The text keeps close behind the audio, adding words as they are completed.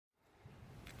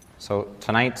So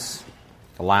tonight's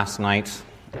the last night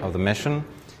of the mission,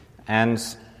 and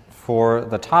for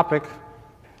the topic,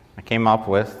 I came up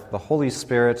with the Holy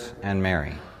Spirit and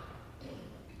Mary.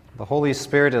 The Holy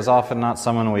Spirit is often not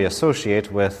someone we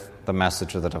associate with the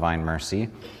message of the divine mercy,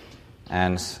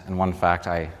 and in one fact,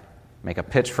 I make a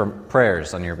pitch for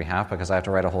prayers on your behalf because I have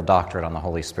to write a whole doctorate on the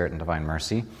Holy Spirit and divine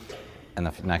mercy in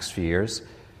the next few years.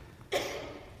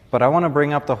 But I want to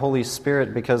bring up the Holy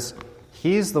Spirit because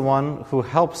He's the one who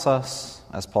helps us,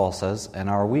 as Paul says, in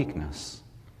our weakness.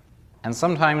 And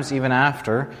sometimes even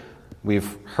after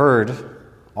we've heard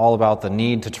all about the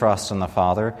need to trust in the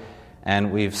Father,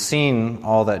 and we've seen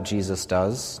all that Jesus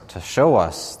does to show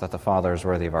us that the Father is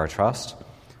worthy of our trust,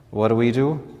 what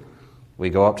do? We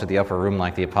go up to the upper room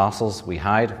like the apostles, we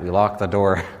hide, we lock the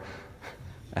door,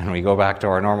 and we go back to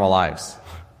our normal lives.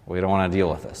 We don't want to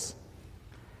deal with this.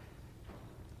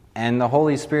 And the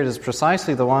Holy Spirit is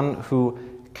precisely the one who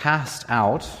casts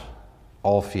out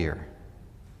all fear.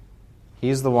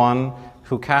 He's the one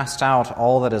who casts out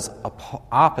all that is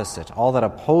opposite, all that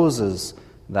opposes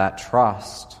that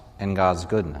trust in God's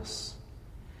goodness.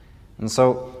 And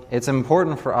so it's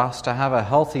important for us to have a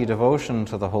healthy devotion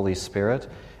to the Holy Spirit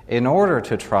in order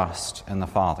to trust in the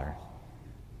Father,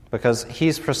 because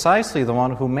He's precisely the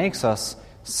one who makes us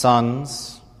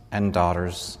sons and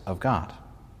daughters of God.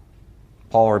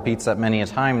 Paul repeats that many a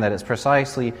time, that it's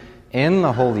precisely in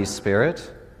the Holy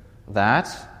Spirit that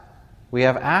we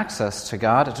have access to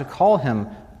God to call Him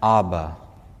Abba,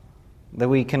 that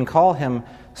we can call Him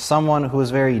someone who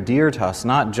is very dear to us,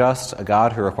 not just a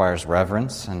God who requires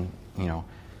reverence and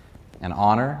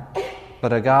honor,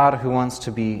 but a God who wants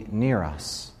to be near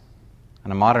us.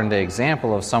 And a modern-day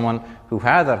example of someone who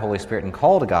had that Holy Spirit and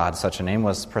called God such a name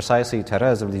was precisely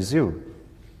Thérèse of Lisieux.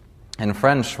 In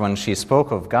French, when she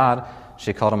spoke of God,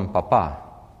 she called Him Papa.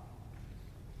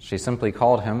 She simply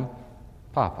called Him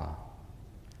Papa.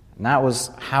 And that was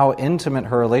how intimate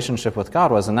her relationship with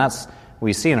God was, and that's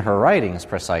we see in her writings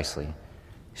precisely.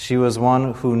 She was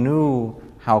one who knew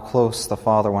how close the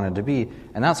Father wanted to be,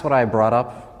 and that's what I brought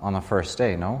up on the first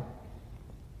day, no?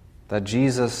 That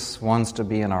Jesus wants to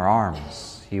be in our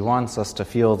arms. He wants us to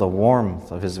feel the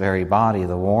warmth of His very body,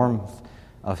 the warmth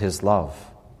of His love.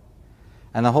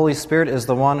 And the Holy Spirit is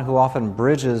the one who often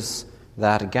bridges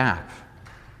that gap,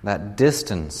 that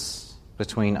distance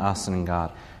between us and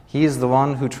God. He is the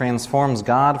one who transforms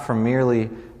God from merely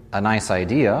a nice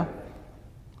idea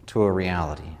to a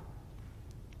reality.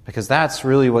 Because that's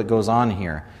really what goes on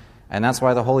here. And that's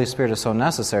why the Holy Spirit is so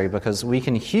necessary, because we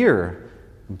can hear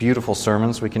beautiful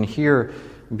sermons, we can hear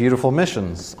beautiful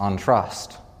missions on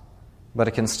trust, but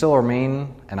it can still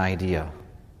remain an idea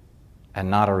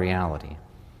and not a reality.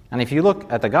 And if you look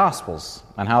at the Gospels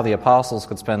and how the apostles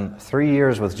could spend 3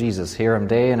 years with Jesus, hear Him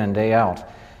day in and day out,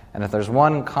 and if there's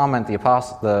one comment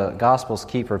the Gospels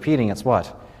keep repeating, it's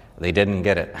what? They didn't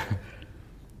get it.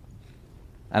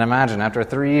 And imagine, after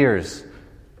 3 years,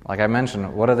 like I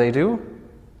mentioned, what do?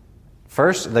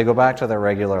 First, they go back to their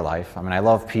regular life. I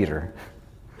love Peter.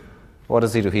 What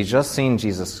does he do? He's just seen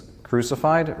Jesus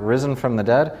crucified, risen from the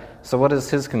dead. So what is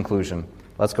his conclusion?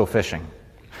 Let's go fishing.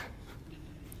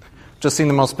 Just seen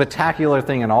the most spectacular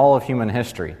thing in all of human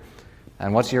history.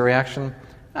 And what's your reaction?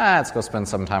 Let's go spend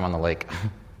some time on the lake.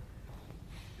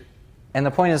 And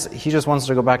the point is, he just wants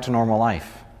to go back to normal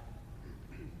life.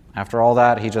 After all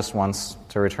that, he just wants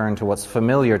to return to what's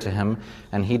familiar to him,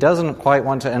 and he doesn't quite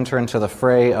want to enter into the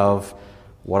fray of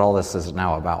what all this is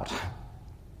now about.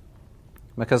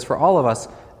 Because for all of us,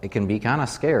 it can be kind of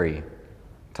scary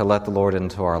to let the Lord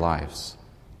into our lives.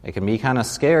 It can be kind of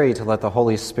scary to let the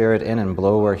Holy Spirit in and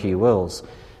blow where He wills,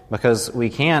 because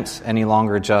we can't any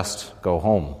longer just go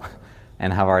home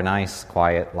and have our nice,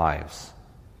 quiet lives.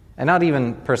 And not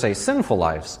even per se sinful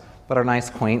lives, but our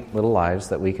nice, quaint little lives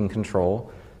that we can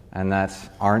control and that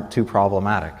aren't too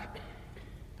problematic.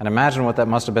 And imagine what that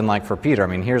must have been like for Peter.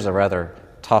 Here's a rather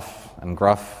tough and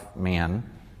gruff man,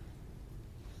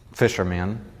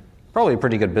 fisherman, probably a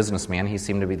pretty good businessman. He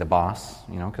seemed to be the boss,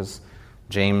 because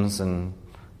James and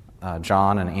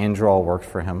John and Andrew all worked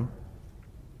for him.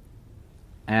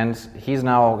 And he's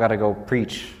now got to go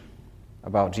preach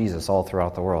about Jesus all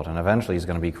throughout the world, and eventually he's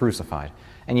going to be crucified.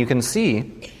 And you can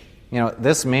see,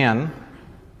 this man,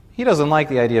 he doesn't like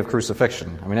the idea of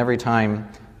crucifixion. Every time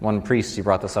one priest, he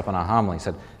brought this up in a homily, he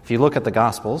said, if you look at the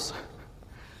Gospels,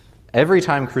 every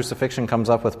time crucifixion comes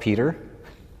up with Peter,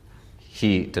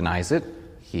 he denies it,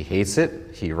 he hates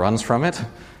it, he runs from it.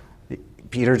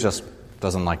 Peter just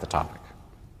doesn't like the topic.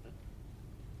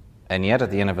 And yet,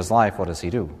 at the end of his life, what does he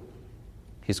do?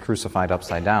 He's crucified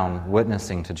upside down,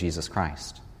 witnessing to Jesus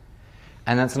Christ.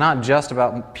 And it's not just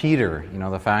about Peter,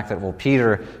 the fact that, well,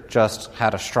 Peter just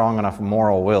had a strong enough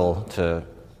moral will to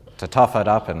tough it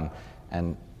up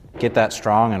and get that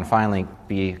strong and finally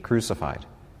be crucified.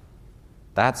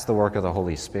 That's the work of the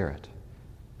Holy Spirit.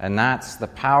 And that's the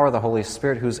power of the Holy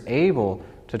Spirit, who's able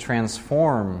to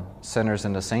transform sinners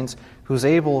into saints, who's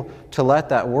able to let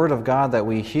that word of God that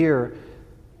we hear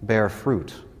bear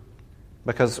fruit.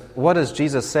 Because what does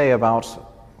Jesus say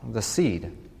about the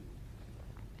seed?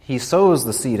 He sows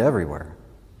the seed everywhere,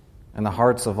 in the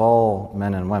hearts of all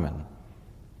men and women.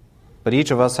 But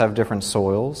each of us have different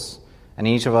soils, and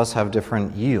each of us have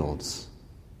different yields.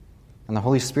 And the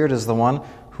Holy Spirit is the one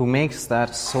who makes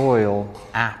that soil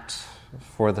apt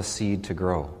for the seed to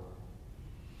grow.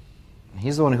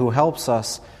 He's the one who helps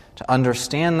us to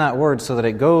understand that word so that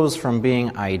it goes from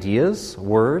being ideas,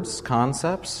 words,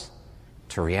 concepts,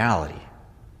 to reality.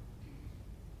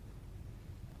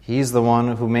 He's the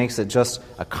one who makes it just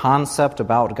a concept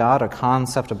about God, a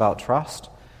concept about trust,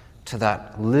 to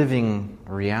that living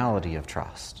reality of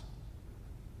trust.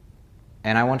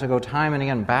 And I want to go time and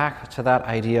again back to that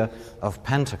idea of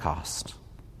Pentecost.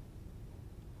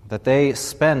 That they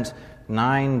spent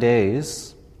 9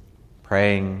 days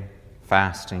praying,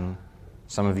 fasting.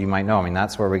 Some of you might know,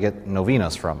 that's where we get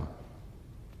novenas from,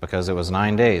 because it was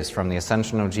 9 days from the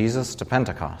ascension of Jesus to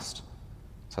Pentecost.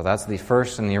 So that's the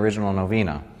first and the original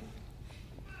novena.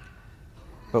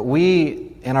 But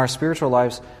we, in our spiritual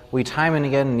lives, we time and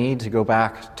again need to go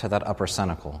back to that upper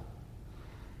cenacle.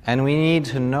 And we need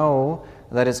to know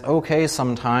that it's okay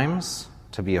sometimes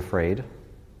to be afraid.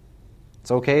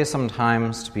 It's okay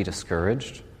sometimes to be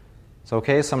discouraged. It's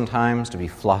okay sometimes to be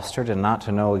flustered and not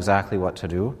to know exactly what to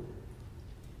do.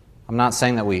 I'm not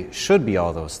saying that we should be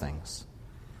all those things,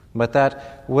 but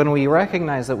that when we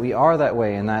recognize that we are that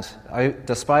way and that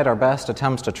despite our best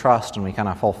attempts to trust and we kind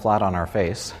of fall flat on our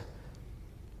face,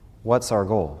 what's our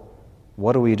goal?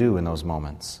 What do we do in those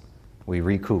moments? We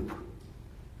recoup.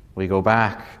 We go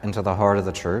back into the heart of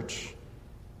the church.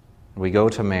 We go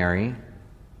to Mary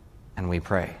and we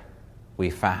pray. We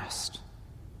fast.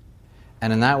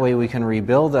 And in that way we can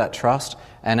rebuild that trust.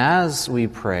 And as we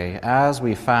pray, as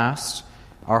we fast,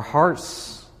 our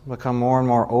hearts become more and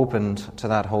more opened to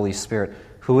that Holy Spirit,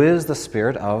 who is the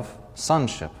Spirit of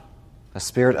sonship, the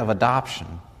Spirit of adoption,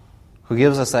 who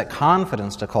gives us that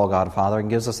confidence to call God Father and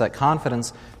gives us that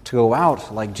confidence to go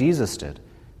out like Jesus did,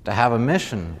 to have a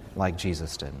mission like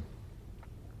Jesus did.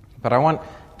 But I want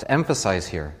to emphasize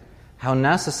here how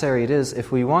necessary it is,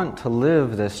 if we want to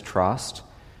live this trust,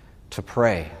 to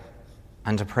pray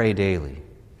and to pray daily.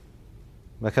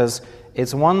 Because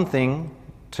it's one thing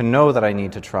to know that I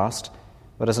need to trust,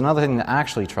 but it's another thing to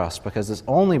actually trust, because it's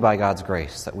only by God's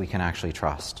grace that we can actually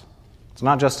trust. It's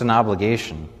not just an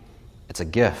obligation, it's a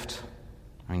gift.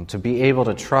 To be able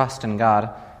to trust in God,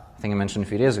 I think I mentioned a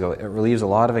few days ago, it relieves a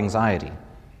lot of anxiety.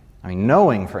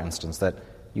 Knowing, for instance, that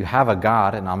you have a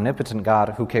God, an omnipotent God,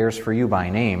 who cares for you by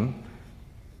name,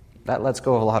 that lets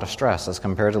go of a lot of stress as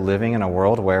compared to living in a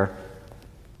world where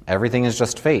everything is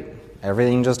just fate.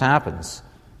 Everything just happens.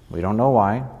 We don't know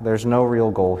why. There's no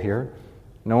real goal here.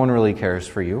 No one really cares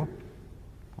for you.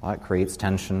 Well, that creates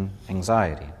tension,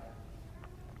 anxiety.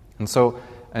 And so,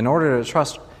 in order to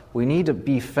trust, we need to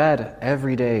be fed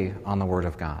every day on the Word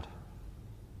of God.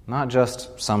 Not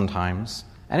just sometimes.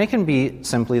 And it can be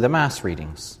simply the Mass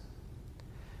readings.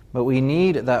 But we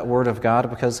need that Word of God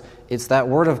because it's that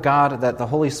Word of God that the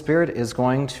Holy Spirit is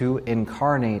going to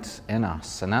incarnate in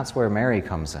us. And that's where Mary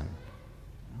comes in.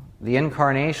 The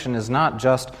incarnation is not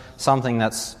just something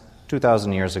that's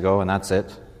 2,000 years ago and that's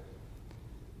it.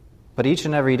 But each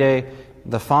and every day,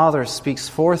 the Father speaks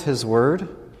forth His Word.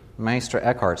 Meister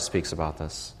Eckhart speaks about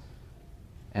this.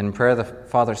 In prayer, the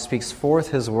Father speaks forth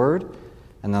His Word,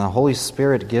 and then the Holy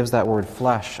Spirit gives that Word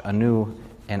flesh anew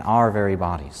in our very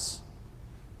bodies.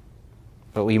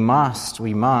 But we must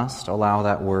allow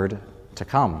that Word to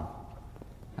come.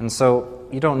 And so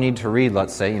you don't need to read,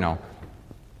 let's say,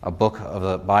 a book of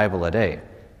the Bible a day,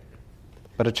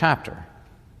 but a chapter.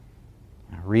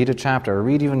 Read a chapter, or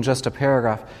read even just a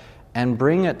paragraph, and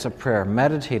bring it to prayer.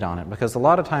 Meditate on it, because a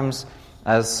lot of times,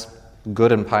 as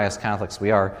good and pious Catholics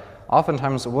we are,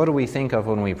 oftentimes what do we think of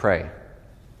when we pray?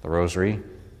 The rosary,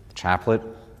 the chaplet,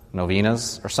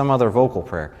 novenas, or some other vocal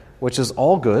prayer, which is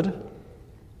all good,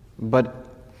 but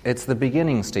it's the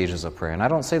beginning stages of prayer. And I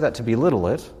don't say that to belittle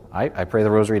it. I pray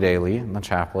the rosary daily, and the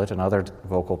chaplet, and other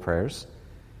vocal prayers.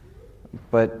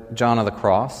 But John of the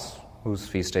Cross, whose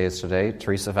feast day is today,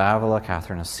 Teresa of Avila,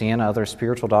 Catherine of Siena, other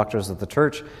spiritual doctors of the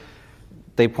Church,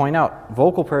 they point out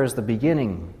vocal prayer is the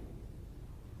beginning.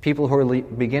 People who are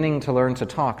beginning to learn to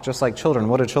talk, just like children,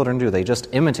 what do children do? They just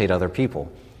imitate other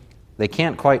people. They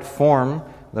can't quite form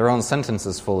their own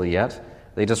sentences fully yet.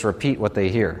 They just repeat what they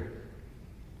hear.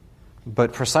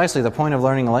 But precisely the point of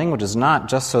learning a language is not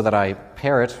just so that I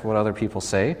parrot what other people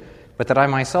say, but that I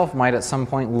myself might at some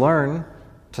point learn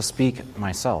to speak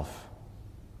myself.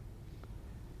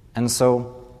 And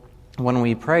so when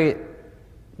we pray,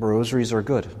 rosaries are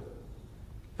good.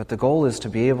 But the goal is to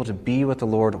be able to be with the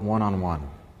Lord one-on-one,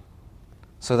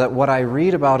 so that what I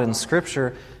read about in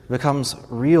Scripture becomes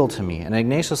real to me. And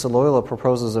Ignatius of Loyola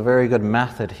proposes a very good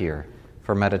method here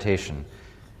for meditation.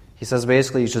 He says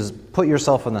basically you should put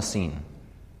yourself in the scene.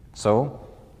 So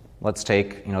let's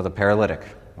take, the paralytic,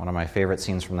 one of my favorite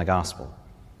scenes from the Gospel.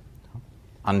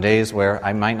 On days where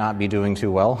I might not be doing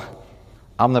too well,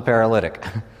 I'm the paralytic.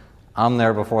 I'm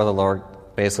there before the Lord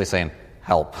basically saying,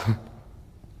 help.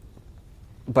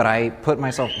 But I put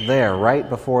myself there right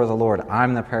before the Lord.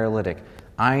 I'm the paralytic.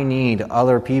 I need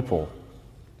other people.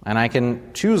 And I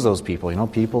can choose those people,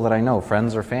 people that I know,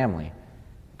 friends or family.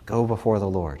 Go before the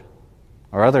Lord.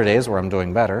 Or other days where I'm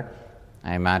doing better,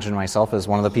 I imagine myself as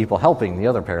one of the people helping the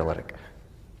other paralytic.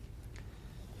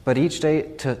 But each day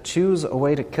to choose a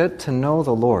way to get to know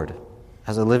the Lord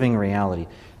as a living reality.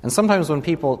 And sometimes when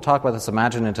people talk about this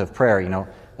imaginative prayer,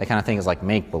 they kind of think it's like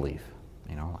make-believe.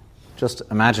 Just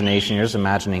imagination, you're just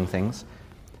imagining things.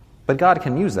 But God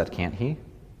can use that, can't He?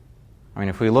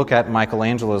 If we look at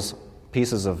Michelangelo's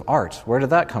pieces of art, where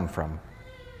did that come from?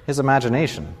 His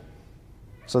imagination.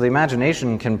 So the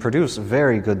imagination can produce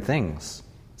very good things.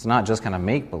 It's not just kind of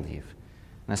make-believe.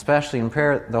 And especially in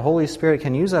prayer, the Holy Spirit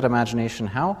can use that imagination.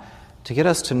 How? To get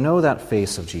us to know that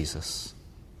face of Jesus,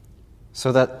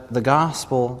 so that the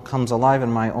gospel comes alive in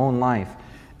my own life.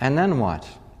 And then what?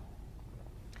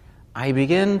 I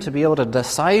begin to be able to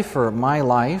decipher my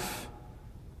life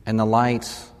in the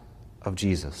light of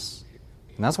Jesus.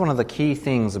 And that's one of the key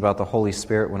things about the Holy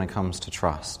Spirit when it comes to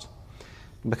trust.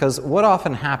 Because what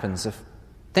often happens if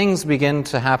things begin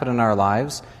to happen in our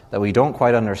lives that we don't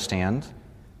quite understand,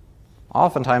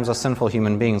 oftentimes as sinful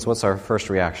human beings, what's our first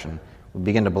reaction? We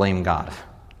begin to blame God.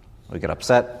 We get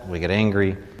upset, we get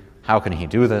angry. How can He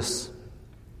do this?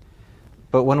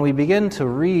 But when we begin to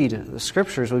read the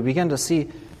Scriptures, we begin to see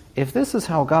if this is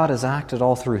how God has acted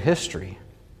all through history,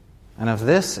 and if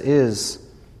this is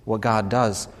what God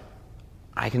does,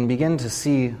 I can begin to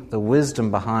see the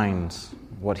wisdom behind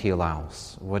what He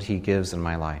allows, what He gives in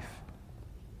my life.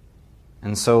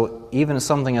 And so even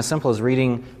something as simple as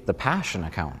reading the Passion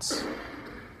accounts,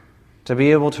 to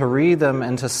be able to read them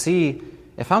and to see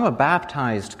if I'm a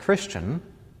baptized Christian,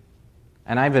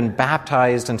 and I've been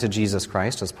baptized into Jesus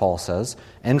Christ, as Paul says,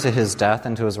 into His death,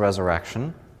 into His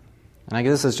resurrection. And I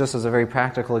guess this is just as a very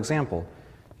practical example.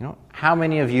 How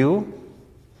many of you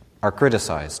are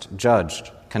criticized,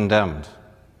 judged, condemned?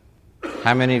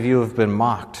 How many of you have been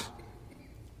mocked?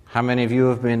 How many of you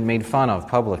have been made fun of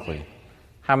publicly?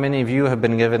 How many of you have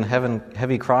been given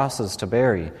heavy crosses to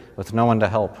bear with no one to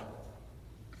help?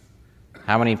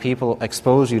 How many people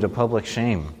expose you to public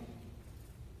shame?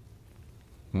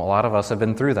 A lot of us have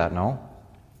been through that, no?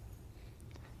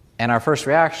 And our first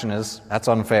reaction is, that's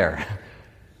unfair.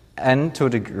 And to a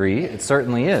degree, it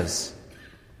certainly is.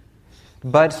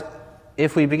 But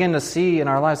if we begin to see in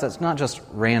our lives that's not just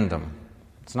random.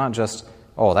 It's not just,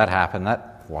 that happened,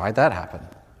 why'd that happen?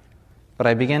 But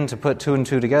I begin to put two and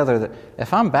two together that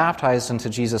if I'm baptized into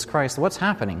Jesus Christ, what's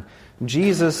happening?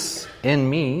 Jesus in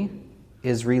me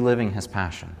is reliving His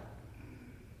passion.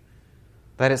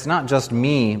 That it's not just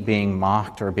me being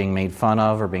mocked or being made fun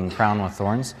of or being crowned with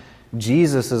thorns.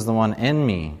 Jesus is the one in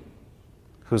me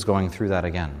who's going through that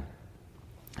again.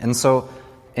 And so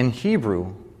in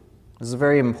Hebrew, this is a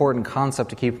very important concept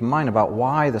to keep in mind about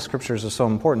why the Scriptures are so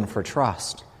important for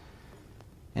trust.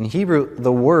 In Hebrew,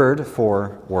 the word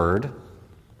for word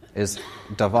is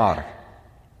davar.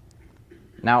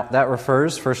 Now, that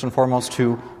refers first and foremost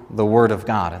to the Word of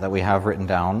God that we have written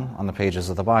down on the pages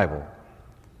of the Bible.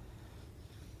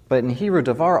 But in Hebrew,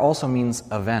 davar also means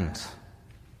event.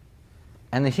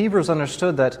 And the Hebrews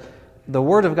understood that the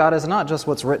Word of God is not just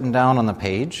what's written down on the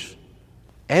page.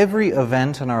 Every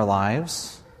event in our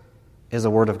lives is a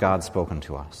Word of God spoken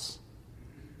to us.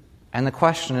 And the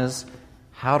question is,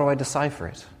 how do I decipher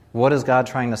it? What is God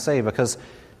trying to say? Because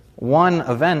one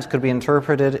event could be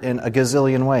interpreted in a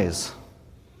gazillion ways.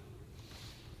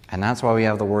 And that's why we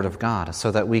have the Word of God,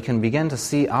 so that we can begin to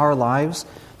see our lives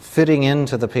fitting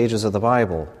into the pages of the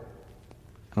Bible.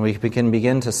 And we can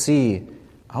begin to see,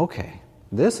 okay,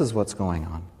 this is what's going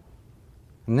on.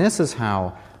 And this is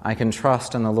how I can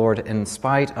trust in the Lord in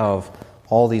spite of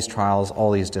all these trials,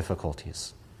 all these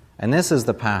difficulties. And this is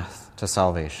the path to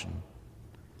salvation.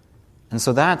 And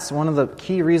so that's one of the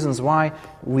key reasons why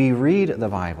we read the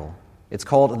Bible, It's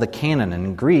called the canon.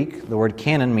 In Greek, the word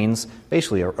canon means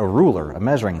basically a ruler, a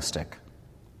measuring stick.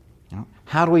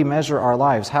 How do we measure our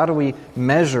lives? How do we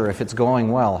measure if it's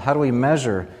going well? How do we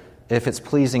measure if it's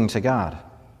pleasing to God?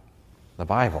 The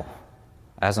Bible,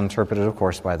 as interpreted, of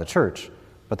course, by the church,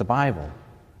 but the Bible,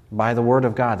 by the Word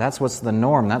of God. That's what's the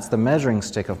norm. That's the measuring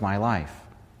stick of my life.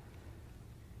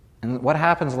 And what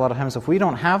happens a lot of times, if we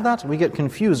don't have that, we get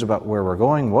confused about where we're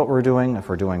going, what we're doing, if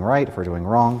we're doing right, if we're doing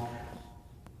wrong.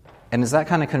 And it's that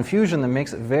kind of confusion that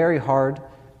makes it very hard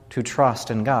to trust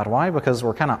in God. Why? Because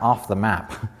we're kind of off the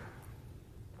map.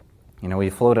 We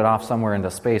floated off somewhere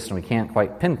into space and we can't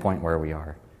quite pinpoint where we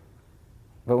are.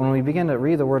 But when we begin to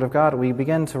read the Word of God, we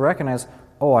begin to recognize,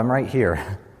 oh, I'm right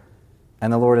here,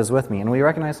 and the Lord is with me. And we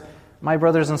recognize my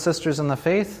brothers and sisters in the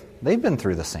faith, they've been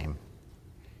through the same.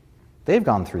 They've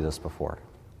gone through this before.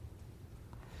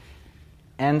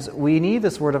 And we need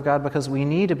this Word of God because we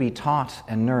need to be taught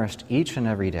and nourished each and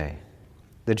every day.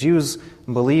 The Jews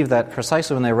believed that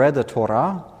precisely when they read the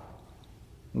Torah,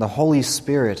 the Holy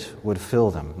Spirit would fill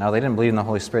them. Now, they didn't believe in the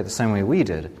Holy Spirit the same way we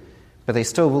did, but they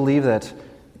still believed that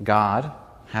God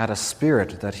had a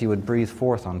spirit that He would breathe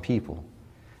forth on people.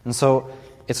 And so,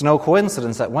 it's no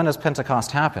coincidence that when does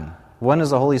Pentecost happen? When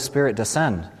does the Holy Spirit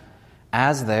descend?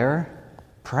 As they're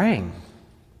praying.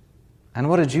 And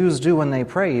what do Jews do when they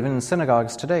pray, even in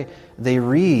synagogues today? They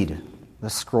read the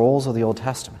scrolls of the Old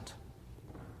Testament.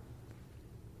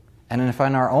 And if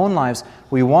in our own lives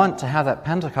we want to have that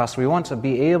Pentecost, we want to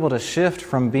be able to shift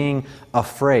from being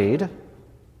afraid,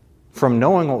 from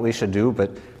knowing what we should do,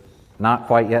 but not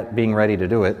quite yet being ready to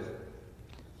do it,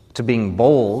 to being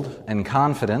bold and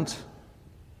confident,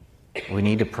 we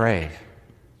need to pray.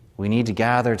 We need to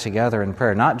gather together in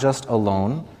prayer, not just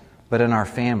alone, but in our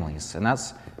families. And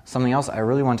that's something else I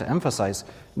really want to emphasize.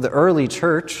 The early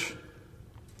church,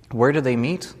 where did they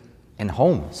meet? In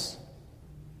homes.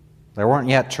 There weren't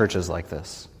yet churches like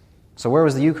this. So where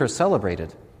was the Eucharist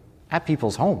celebrated? At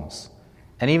people's homes.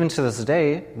 And even to this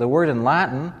day, the word in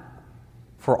Latin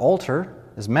for altar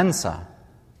is mensa,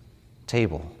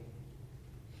 table.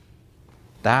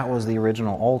 That was the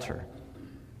original altar.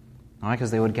 Why?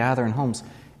 Because they would gather in homes.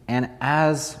 And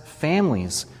as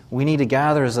families, we need to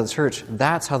gather as a church.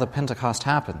 That's how the Pentecost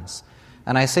happens.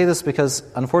 And I say this because,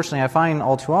 unfortunately, I find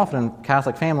all too often in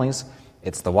Catholic families,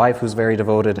 it's the wife who's very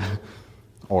devoted,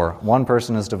 or one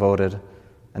person is devoted,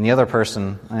 and the other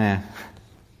person, kind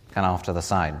of off to the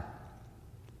side.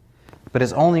 But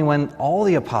it's only when all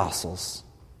the apostles,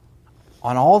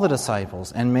 and all the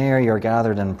disciples, and Mary are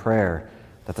gathered in prayer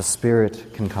that the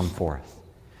Spirit can come forth.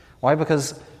 Why?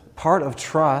 Because part of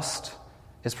trust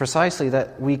is precisely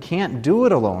that we can't do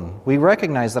it alone. We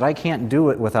recognize that I can't do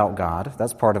it without God.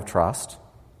 That's part of trust.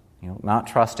 Not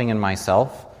trusting in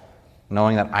myself,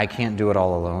 knowing that I can't do it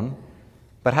all alone.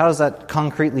 But how does that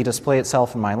concretely display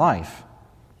itself in my life?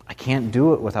 I can't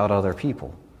do it without other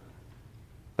people.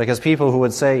 Because people who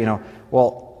would say,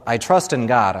 well, I trust in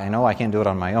God. I know I can't do it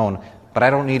on my own, but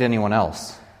I don't need anyone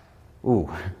else. Ooh,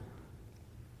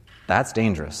 that's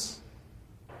dangerous.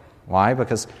 Why?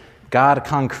 Because God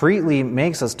concretely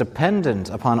makes us dependent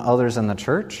upon others in the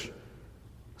church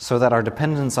so that our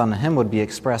dependence on Him would be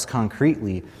expressed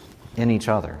concretely in each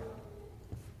other.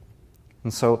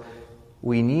 And so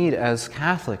we need, as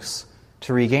Catholics,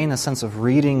 to regain the sense of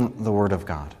reading the Word of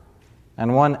God.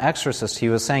 And one exorcist, he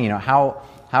was saying, how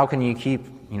can you keep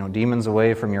demons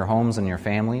away from your homes and your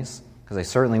families? Because they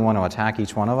certainly want to attack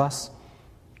each one of us.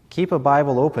 Keep a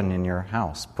Bible open in your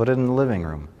house. Put it in the living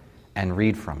room and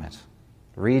read from it.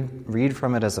 Read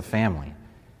from it as a family.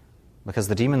 Because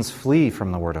the demons flee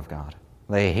from the Word of God.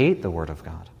 They hate the Word of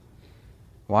God.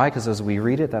 Why? Because as we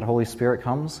read it, that Holy Spirit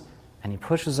comes and He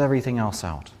pushes everything else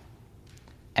out.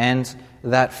 And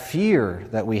that fear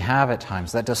that we have at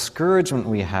times, that discouragement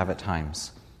we have at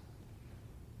times,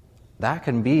 that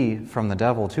can be from the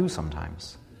devil too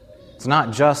sometimes. It's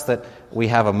not just that we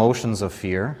have emotions of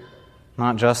fear,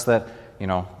 not just that,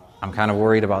 I'm kind of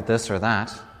worried about this or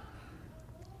that,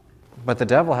 but the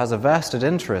devil has a vested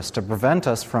interest to prevent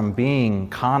us from being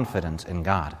confident in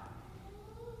God.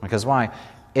 Because why?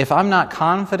 If I'm not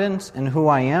confident in who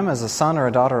I am as a son or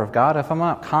a daughter of God, if I'm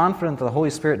not confident that the Holy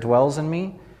Spirit dwells in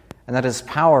me and that His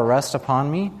power rests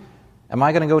upon me, am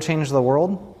I going to go change the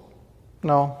world?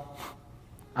 No.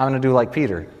 I'm going to do like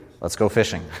Peter. Let's go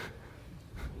fishing.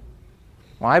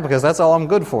 Why? Because that's all I'm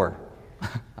good for.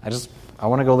 I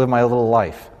want to go live my little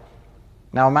life.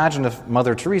 Now imagine if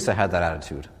Mother Teresa had that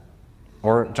attitude,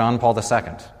 or John Paul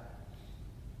II.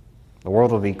 The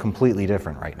world would be completely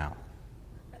different right now.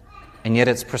 And yet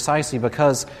it's precisely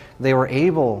because they were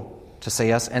able to say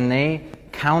yes, and they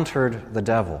countered the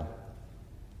devil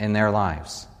in their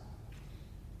lives.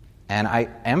 And I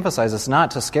emphasize this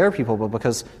not to scare people, but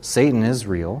because Satan is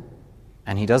real,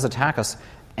 and he does attack us.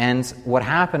 And what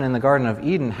happened in the Garden of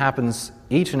Eden happens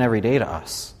each and every day to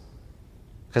us.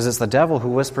 Because it's the devil who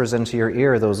whispers into your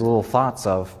ear those little thoughts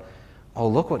of, oh,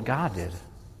 look what God did.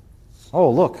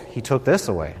 Oh, look, he took this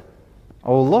away.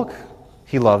 Oh, look,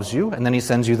 he loves you, and then he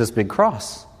sends you this big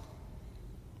cross.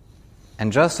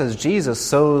 And just as Jesus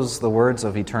sows the words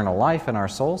of eternal life in our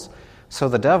souls, so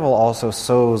the devil also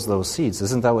sows those seeds.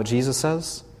 Isn't that what Jesus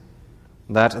says?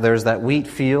 That there's that wheat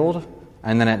field,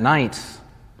 and then at night,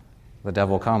 the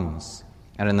devil comes.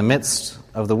 And in the midst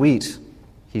of the wheat,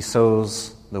 he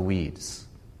sows the weeds.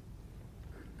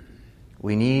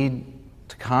 We need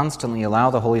to constantly allow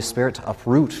the Holy Spirit to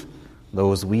uproot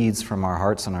those weeds from our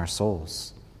hearts and our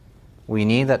souls. We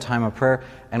need that time of prayer,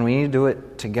 and we need to do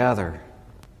it together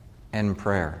in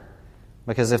prayer.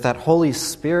 Because if that Holy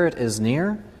Spirit is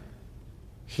near,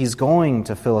 he's going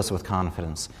to fill us with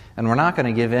confidence. And we're not going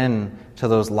to give in to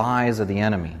those lies of the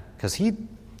enemy. Because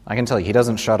I can tell you, he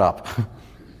doesn't shut up.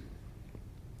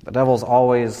 The devil's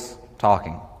always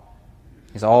talking.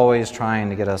 He's always trying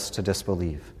to get us to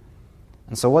disbelieve.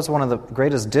 And so what's one of the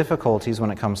greatest difficulties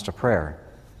when it comes to prayer?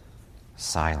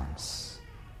 Silence.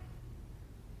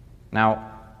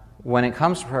 Now, when it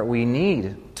comes to prayer, we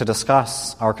need to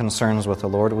discuss our concerns with the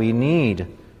Lord. We need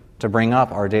to bring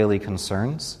up our daily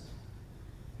concerns.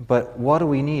 But what do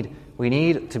we need? We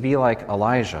need to be like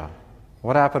Elijah.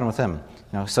 What happened with him?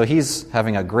 So he's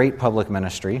having a great public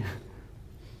ministry. And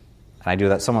I do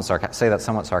that say that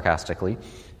somewhat sarcastically.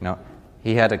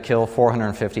 He had to kill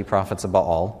 450 prophets of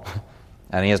Baal,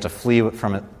 and he has to flee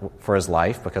from it for his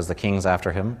life because the king's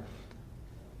after him.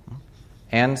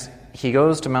 And he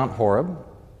goes to Mount Horeb,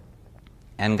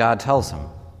 and God tells him,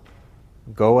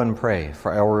 "Go and pray,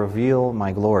 for I will reveal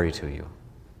my glory to you."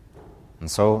 And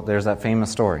so there's that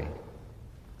famous story.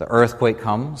 The earthquake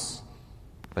comes,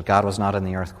 but God was not in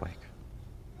the earthquake.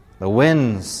 The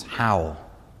winds howl,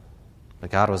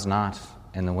 but God was not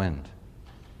in the wind.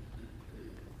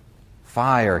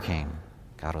 Fire came.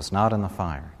 God was not in the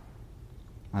fire.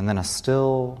 And then a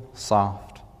still,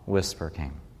 soft whisper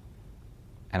came.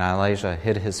 And Elijah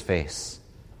hid his face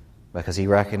because he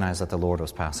recognized that the Lord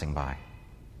was passing by.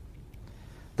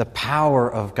 The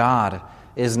power of God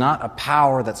is not a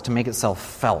power that's to make itself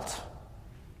felt.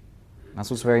 That's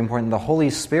what's very important. The Holy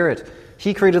Spirit,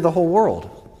 he created the whole world.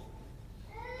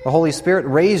 The Holy Spirit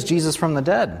raised Jesus from the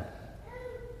dead.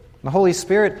 The Holy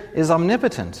Spirit is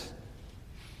omnipotent.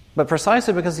 But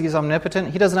precisely because he's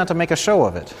omnipotent, he doesn't have to make a show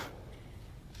of it.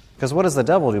 Because what does the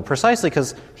devil do? Precisely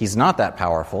because he's not that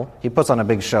powerful, he puts on a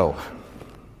big show.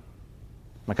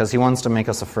 Because he wants to make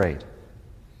us afraid.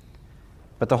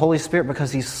 But the Holy Spirit,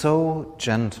 because he's so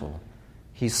gentle,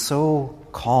 he's so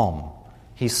calm,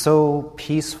 he's so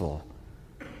peaceful,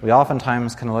 we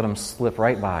oftentimes can let him slip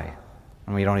right by,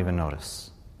 and we don't even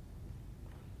notice.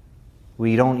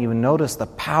 We don't even notice the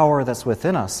power that's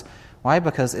within us. Why?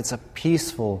 Because it's a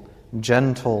peaceful,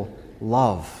 gentle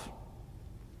love.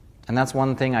 And that's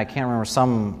one thing I can't remember,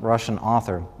 some Russian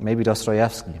author, maybe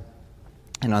Dostoevsky,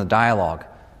 in a dialogue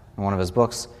in one of his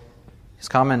books, he's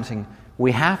commenting,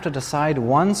 we have to decide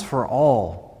once for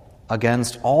all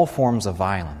against all forms of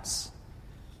violence.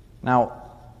 Now,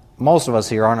 most of us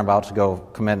here aren't about to go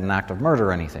commit an act of murder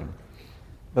or anything,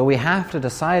 but we have to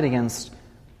decide against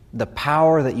the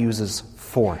power that uses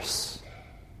force.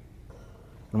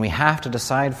 And we have to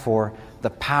decide for the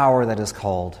power that is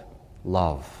called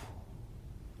love.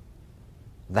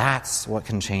 That's what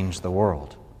can change the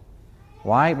world.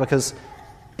 Why? Because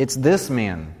it's this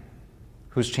man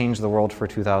who's changed the world for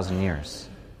 2,000 years.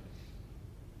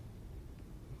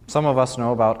 Some of us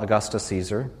know about Augustus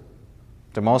Caesar.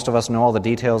 Do most of us know all the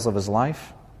details of his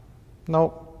life?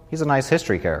 Nope. He's a nice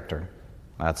history character.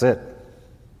 That's it.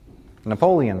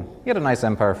 Napoleon, he had a nice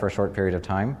empire for a short period of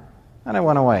time, and it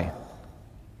went away.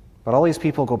 But all these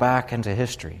people go back into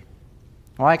history.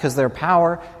 Why? Because their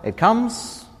power, it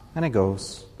comes and it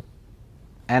goes.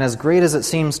 And as great as it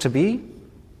seems to be,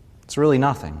 it's really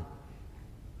nothing.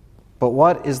 But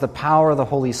what is the power of the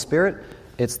Holy Spirit?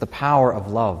 It's the power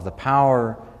of love, the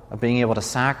power of being able to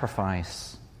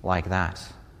sacrifice like that.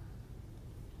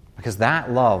 Because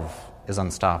that love is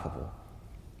unstoppable.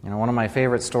 One of my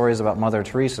favorite stories about Mother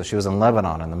Teresa, she was in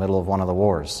Lebanon in the middle of one of the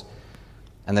wars.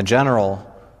 And the general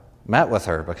met with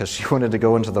her because she wanted to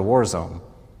go into the war zone.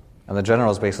 And the general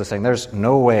was basically saying, there's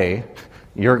no way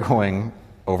you're going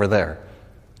over there.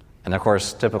 And of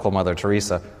course, typical Mother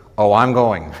Teresa, oh, I'm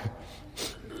going.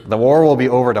 The war will be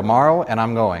over tomorrow, and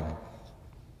I'm going.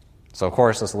 So of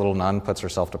course, this little nun puts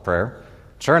herself to prayer.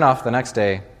 Sure enough, the next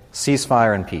day,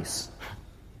 ceasefire and peace.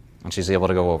 And she's able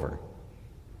to go over.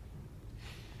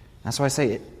 That's why I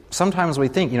say, sometimes we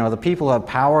think, the people who have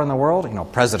power in the world,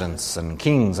 presidents and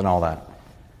kings and all that.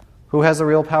 Who has the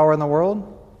real power in the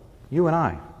world? You and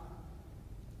I.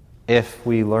 If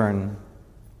we learn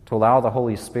to allow the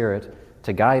Holy Spirit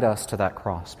to guide us to that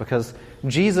cross. Because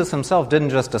Jesus himself didn't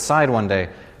just decide one day,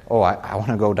 I want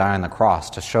to go die on the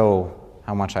cross to show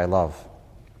how much I love.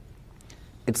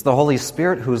 It's the Holy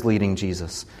Spirit who's leading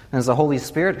Jesus. And it's the Holy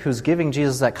Spirit who's giving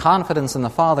Jesus that confidence in the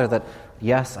Father that,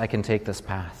 yes, I can take this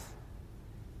path.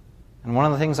 And one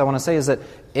of the things I want to say is that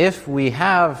if we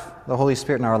have the Holy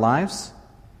Spirit in our lives,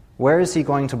 where is He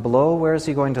going to blow? Where is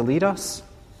He going to lead us?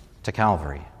 To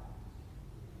Calvary.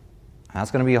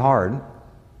 That's going to be hard.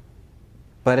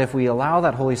 But if we allow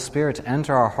that Holy Spirit to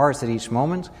enter our hearts at each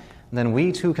moment, then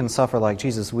we too can suffer like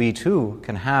Jesus. We too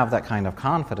can have that kind of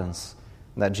confidence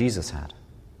that Jesus had.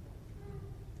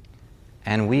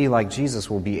 And we, like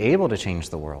Jesus, will be able to change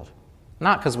the world.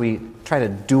 Not because we try to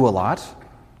do a lot.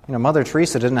 Mother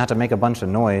Teresa didn't have to make a bunch of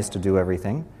noise to do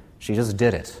everything. She just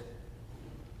did it.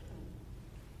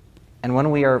 And when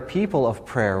we are people of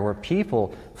prayer, we're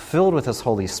people filled with this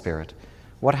Holy Spirit,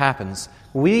 what happens?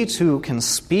 We too can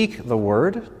speak the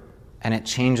word, and it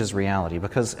changes reality.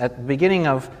 Because at the beginning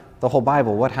of the whole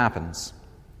Bible, what happens?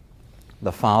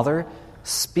 The Father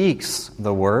speaks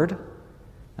the word,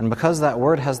 and because that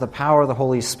word has the power of the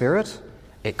Holy Spirit,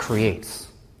 it creates.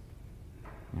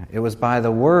 It was by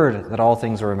the word that all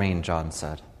things were made, John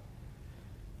said.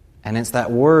 And it's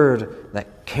that word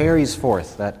that carries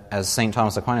forth, that, as St.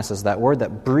 Thomas Aquinas says, that word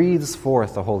that breathes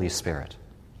forth the Holy Spirit.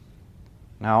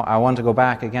 Now, I want to go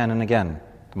back again and again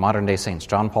to modern-day saints.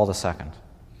 John Paul II,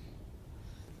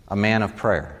 a man of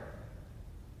prayer.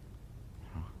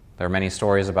 There are many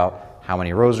stories about how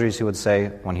many rosaries he would say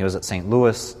when he was at St.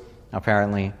 Louis.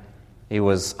 Apparently, he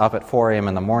was up at 4 a.m.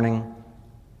 in the morning,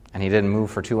 and he didn't move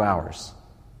for 2 hours.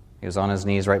 He was on his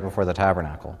knees right before the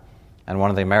tabernacle. And one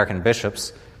of the American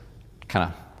bishops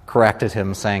kind of corrected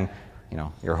him, saying,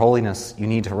 Your Holiness, you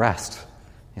need to rest.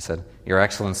 He said, Your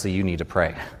Excellency, you need to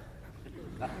pray.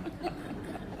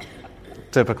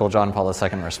 Typical John Paul II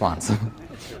response.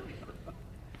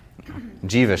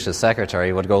 Jeevish, his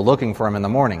secretary, would go looking for him in the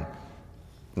morning,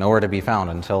 nowhere to be found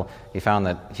until he found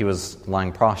that he was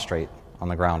lying prostrate on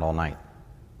the ground all night.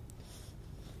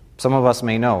 Some of us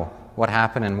may know what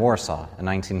happened in Warsaw in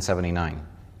 1979,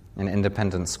 in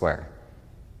Independence Square.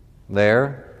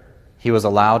 There, he was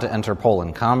allowed to enter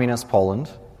Poland, communist Poland,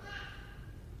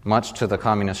 much to the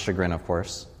communist chagrin, of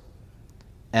course.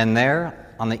 And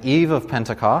there, on the eve of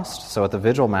Pentecost, so at the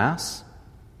Vigil Mass,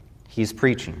 he's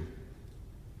preaching.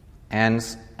 And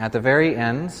at the very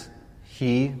end,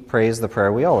 he prays the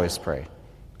prayer we always pray.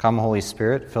 Come, Holy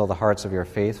Spirit, fill the hearts of your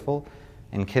faithful,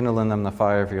 and kindle in them the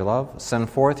fire of your love. Send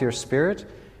forth your Spirit,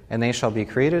 and they shall be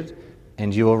created,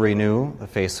 and you will renew the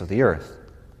face of the earth.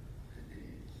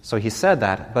 So he said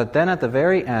that, but then at the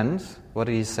very end, what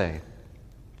did he say?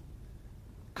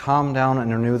 Come down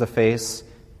and renew the face,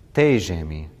 te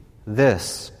ziemi,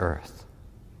 this earth.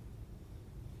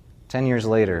 10 years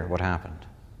later, what happened?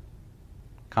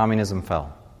 Communism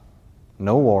fell.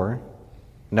 No war,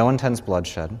 no intense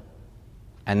bloodshed,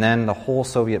 and then the whole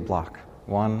Soviet bloc,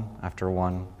 one after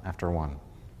one after one.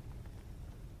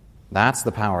 That's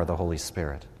the power of the Holy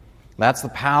Spirit. That's the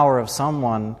power of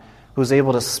someone who's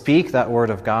able to speak that word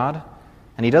of God,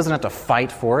 and he doesn't have to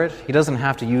fight for it. He doesn't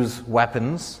have to use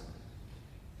weapons,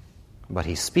 but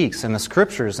he speaks. And the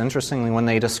Scriptures, interestingly, when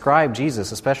they describe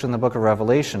Jesus, especially in the book of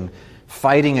Revelation,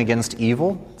 fighting against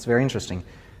evil, it's very interesting.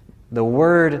 The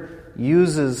Word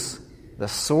uses the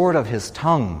sword of his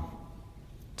tongue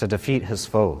to defeat his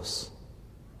foes.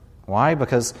 Why?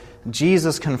 Because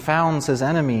Jesus confounds his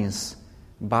enemies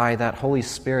by that Holy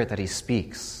Spirit that he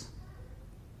speaks.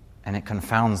 And it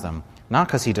confounds them. Not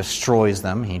because he destroys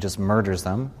them, he just murders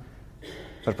them,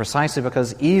 but precisely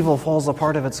because evil falls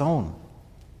apart of its own.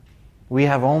 We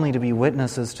have only to be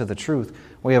witnesses to the truth.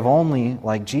 We have only,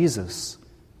 like Jesus,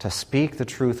 to speak the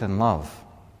truth in love.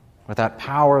 With that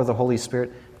power of the Holy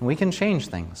Spirit, we can change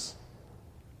things.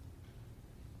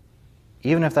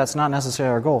 Even if that's not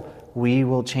necessarily our goal, we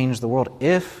will change the world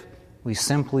if we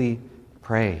simply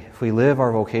pray, if we live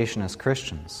our vocation as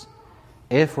Christians,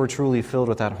 if we're truly filled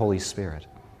with that Holy Spirit.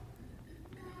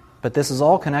 But this is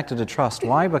all connected to trust.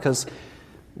 Why? Because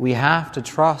we have to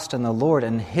trust in the Lord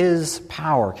and His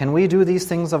power. Can we do these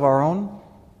things of our own?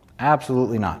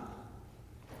 Absolutely not.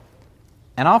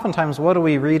 And oftentimes, what do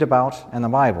we read about in the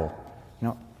Bible?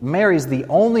 Mary's the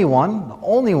only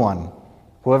one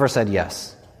who ever said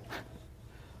yes.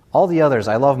 All the others,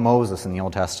 I love Moses in the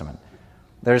Old Testament.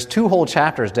 There's 2 whole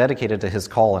chapters dedicated to his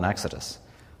call in Exodus.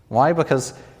 Why?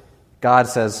 Because God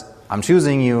says, I'm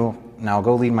choosing you, now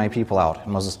go lead my people out.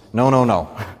 And Moses, no,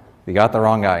 you got the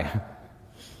wrong guy.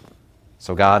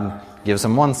 So God gives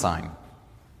him one sign.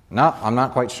 No, I'm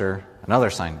not quite sure. Another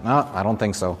sign. No, I don't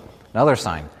think so. Another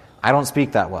sign. I don't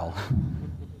speak that well.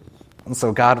 And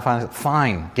so God finally said,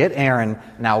 fine, get Aaron,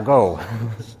 now go.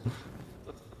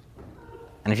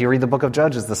 And if you read the book of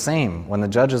Judges, the same. When the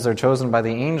judges are chosen by the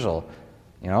angel,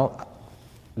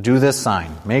 do this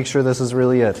sign. Make sure this is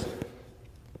really it.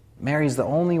 Mary's the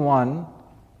only one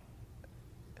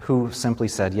who simply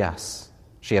said yes.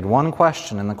 She had one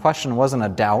question, and the question wasn't a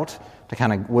doubt to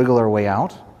kind of wiggle her way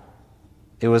out.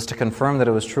 It was to confirm that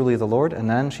it was truly the Lord, and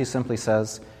then she simply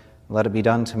says, let it be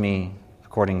done to me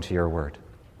according to your word.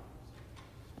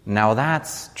 Now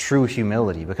that's true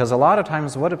humility, because a lot of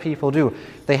times what do people do?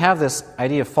 They have this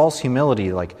idea of false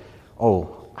humility, like,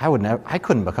 oh, I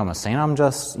couldn't become a saint. I'm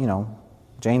just,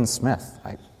 Jane Smith.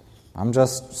 I'm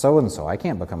just so-and-so. I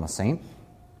can't become a saint.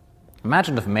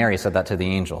 Imagine if Mary said that to the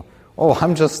angel. Oh,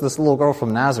 I'm just this little girl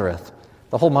from Nazareth.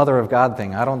 The whole Mother of God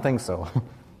thing, I don't think so.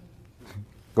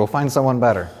 Go find someone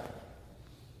better.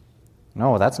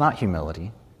 No, that's not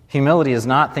humility. Humility is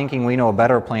not thinking we know a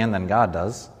better plan than God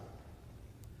does.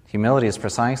 Humility is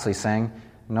precisely saying,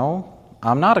 no,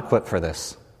 I'm not equipped for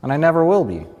this, and I never will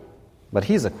be, but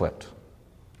He's equipped.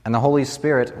 And the Holy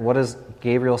Spirit, what does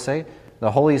Gabriel say?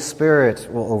 The Holy Spirit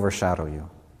will overshadow you.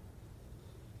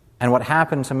 And what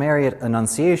happened to Mary at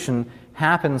Annunciation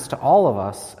happens to all of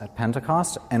us at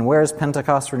Pentecost. And where is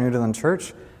Pentecost renewed in the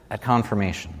church? At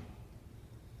confirmation.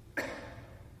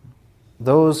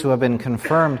 Those who have been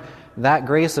confirmed, that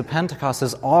grace of Pentecost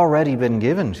has already been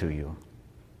given to you.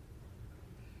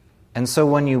 And so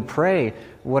when you pray,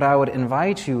 what I would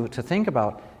invite you to think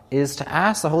about is to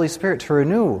ask the Holy Spirit to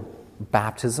renew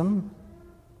baptism,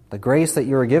 the grace that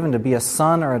you are given to be a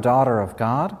son or a daughter of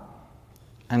God,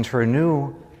 and to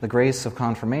renew the grace of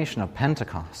confirmation of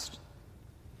Pentecost.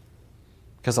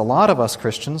 Because a lot of us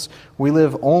Christians, we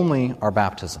live only our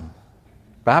baptism.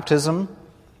 Baptism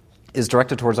is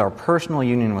directed towards our personal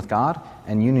union with God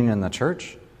and union in the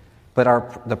church,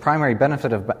 but the primary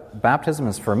benefit of baptism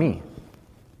is for me.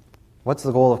 What's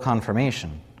the goal of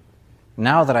confirmation?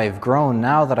 Now that I've grown,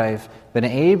 now that I've been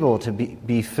able to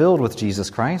be filled with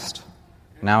Jesus Christ,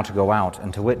 now to go out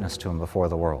and to witness to Him before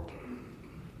the world.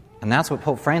 And that's what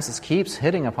Pope Francis keeps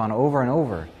hitting upon over and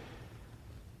over.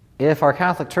 If our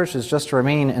Catholic Church is just to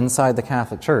remain inside the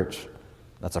Catholic Church,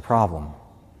 that's a problem.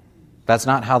 That's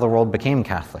not how the world became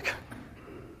Catholic.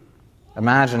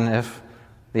 Imagine if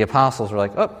the apostles were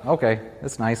like, oh, okay,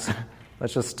 it's nice.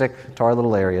 Let's just stick to our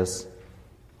little areas.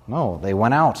 No, they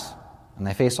went out and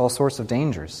they faced all sorts of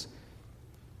dangers.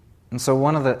 And so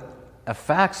one of the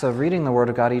effects of reading the Word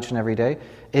of God each and every day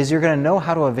is you're going to know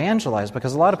how to evangelize,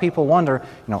 because a lot of people wonder,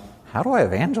 how do I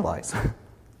evangelize?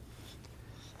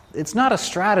 It's not a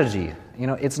strategy.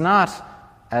 It's not,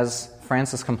 as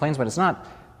Francis complains about, it's not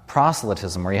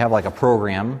proselytism where you have like a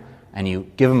program and you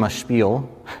give them a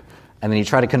spiel and then you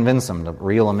try to convince them to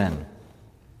reel them in.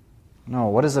 No,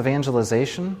 what is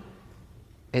evangelization?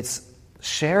 It's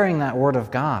sharing that Word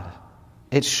of God.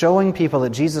 It's showing people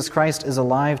that Jesus Christ is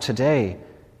alive today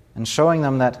and showing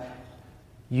them that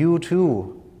you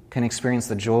too can experience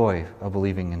the joy of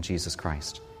believing in Jesus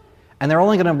Christ. And they're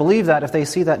only going to believe that if they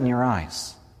see that in your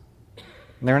eyes.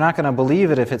 They're not going to believe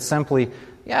it if it's simply,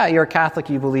 yeah, you're a Catholic,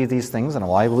 you believe these things, and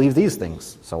well, I believe these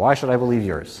things, so why should I believe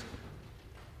yours?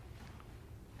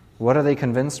 What are they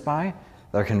convinced by?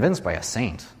 They're convinced by a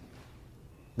saint.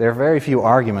 There are very few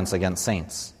arguments against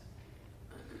saints.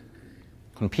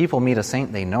 When people meet a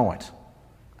saint, they know it.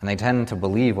 And they tend to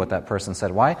believe what that person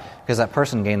said. Why? Because that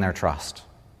person gained their trust.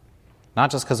 Not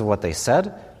just because of what they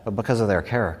said, but because of their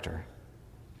character.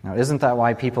 Now, isn't that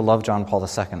why people love John Paul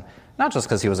II? Not just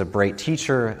because he was a great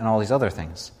teacher and all these other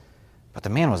things, but the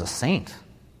man was a saint.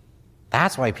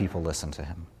 That's why people listened to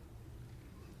him.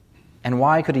 And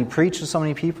why could he preach to so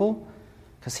many people?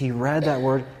 Because he read that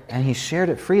word and he shared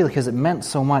it freely because it meant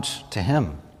so much to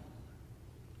him.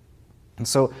 And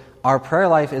so our prayer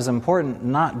life is important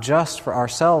not just for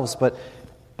ourselves, but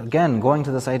again, going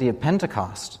to this idea of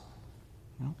Pentecost.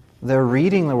 They're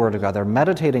reading the Word of God, they're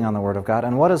meditating on the Word of God,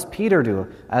 and what does Peter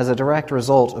do as a direct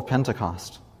result of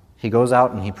Pentecost? He goes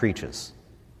out and he preaches.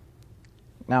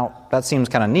 Now, that seems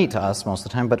kind of neat to us most of the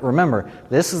time, but remember,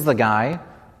 this is the guy,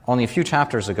 only a few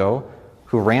chapters ago,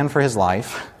 who ran for his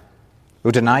life,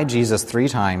 who denied Jesus 3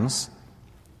 times,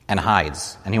 and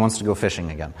hides, and he wants to go fishing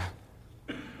again.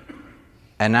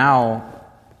 And now,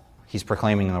 he's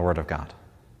proclaiming the Word of God.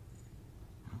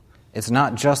 It's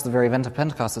not just the very event of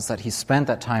Pentecost, it's that he spent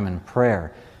that time in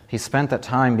prayer. He spent that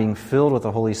time being filled with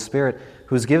the Holy Spirit,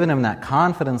 who's given him that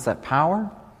confidence, that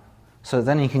power, so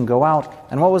then he can go out.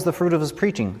 And what was the fruit of his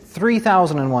preaching?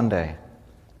 3,000 in one day.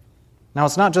 Now,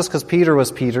 it's not just because Peter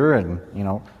was Peter and,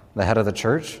 the head of the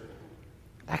church.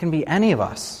 That can be any of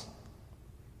us.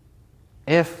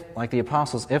 If, like the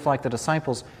apostles, if, like the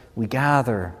disciples, we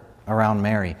gather around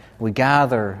Mary, we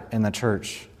gather in the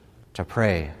church to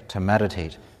pray, to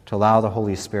meditate, to allow the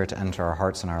Holy Spirit to enter our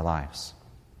hearts and our lives.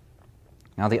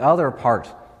 Now, the other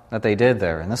part that they did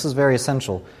there, and this is very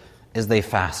essential, is they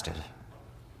fasted.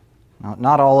 Now,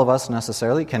 not all of us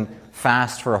necessarily can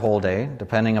fast for a whole day,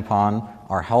 depending upon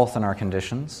our health and our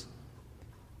conditions.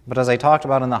 But as I talked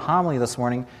about in the homily this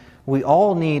morning, we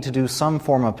all need to do some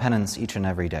form of penance each and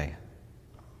every day.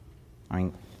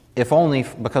 If only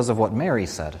because of what Mary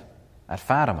said at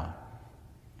Fatima.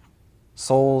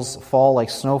 Souls fall like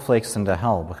snowflakes into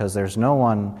hell because there's no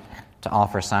one to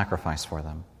offer sacrifice for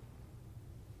them.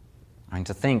 I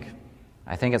think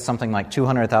it's something like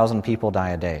 200,000 people die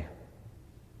a day.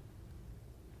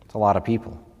 It's a lot of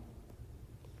people.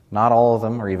 Not all of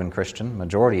them are even Christian,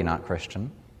 majority not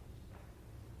Christian.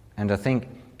 And to think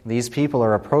these people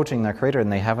are approaching their Creator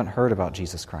and they haven't heard about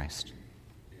Jesus Christ.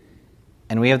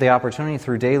 And we have the opportunity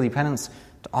through daily penance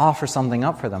to offer something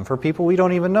up for them, for people we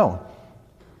don't even know,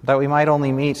 that we might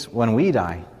only meet when we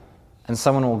die, and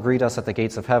someone will greet us at the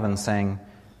gates of heaven saying,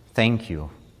 "Thank you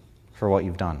for what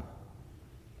you've done."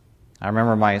 I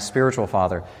remember my spiritual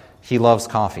father, he loves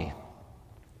coffee,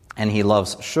 and he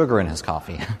loves sugar in his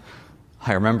coffee.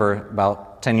 I remember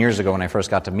about 10 years ago when I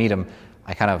first got to meet him,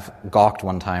 I kind of gawked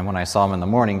one time when I saw him in the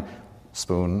morning,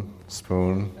 spoon,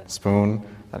 spoon, spoon.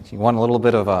 You want a little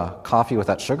bit of coffee with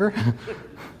that sugar?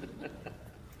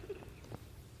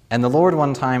 And the Lord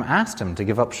one time asked him to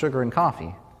give up sugar and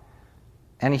coffee.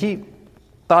 And he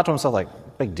thought to himself,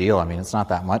 big deal, it's not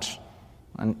that much.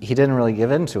 And he didn't really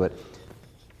give in to it.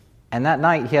 And that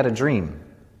night he had a dream.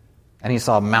 And he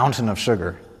saw a mountain of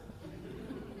sugar.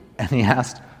 And he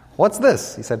asked, "What's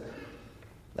this?" He said,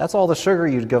 "That's all the sugar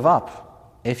you'd give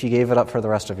up if you gave it up for the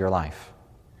rest of your life."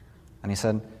 And he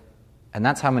said, "And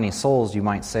that's how many souls you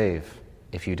might save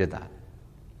if you did that."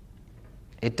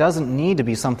 It doesn't need to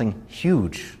be something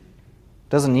huge. It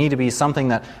doesn't need to be something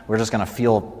that we're just going to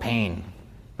feel pain.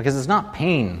 Because it's not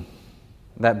pain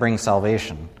that brings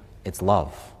salvation. It's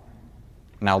love.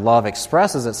 Now, love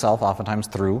expresses itself oftentimes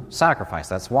through sacrifice.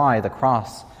 That's why the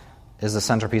cross is the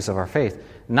centerpiece of our faith.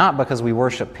 Not because we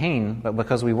worship pain, but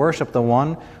because we worship the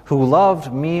one who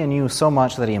loved me and you so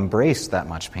much that he embraced that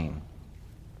much pain.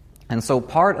 And so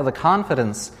part of the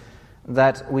confidence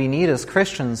that we need as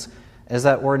Christians is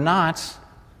that we're not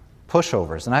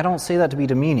pushovers. And I don't say that to be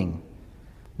demeaning,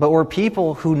 but we're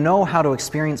people who know how to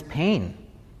experience pain.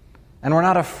 And we're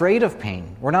not afraid of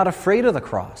pain. We're not afraid of the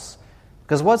cross.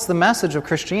 Because what's the message of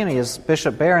Christianity, as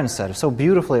Bishop Barron said so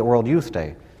beautifully at World Youth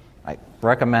Day. I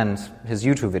recommend his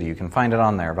YouTube video. You can find it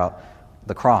on there about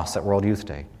the cross at World Youth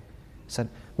Day. He said,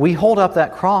 we hold up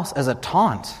that cross as a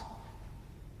taunt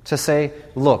to say,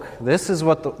 look, this is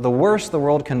what the worst the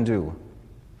world can do.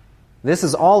 This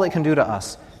is all it can do to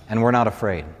us, and we're not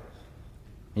afraid.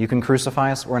 You can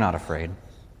crucify us, we're not afraid.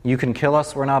 You can kill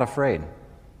us, we're not afraid.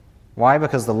 Why?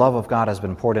 Because the love of God has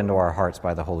been poured into our hearts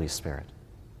by the Holy Spirit.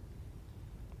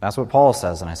 That's what Paul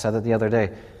says, and I said it the other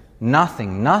day.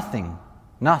 Nothing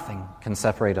can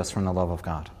separate us from the love of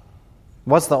God.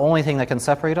 What's the only thing that can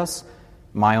separate us?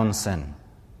 My own sin.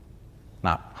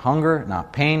 Not hunger,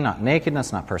 not pain, not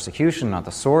nakedness, not persecution, not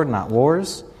the sword, not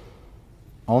wars.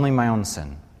 Only my own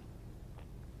sin.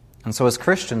 And so as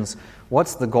Christians,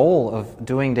 what's the goal of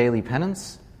doing daily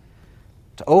penance?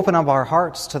 To open up our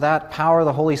hearts to that power of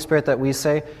the Holy Spirit that we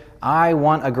say, I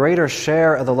want a greater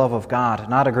share of the love of God,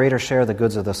 not a greater share of the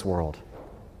goods of this world.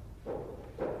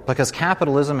 Because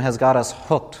capitalism has got us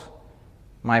hooked.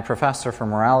 My professor for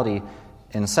morality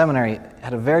in seminary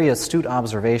had a very astute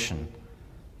observation.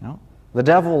 The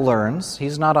devil learns.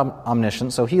 He's not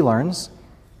omniscient, so he learns.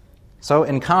 So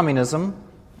in communism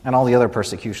and all the other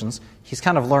persecutions, he's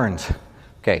kind of learned,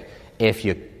 okay, if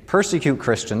you persecute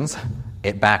Christians,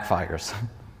 it backfires.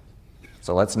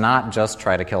 So let's not just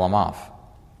try to kill them off.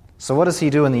 So what does he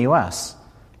do in the U.S.?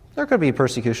 There could be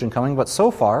persecution coming, but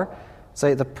so far,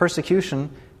 say the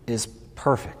persecution is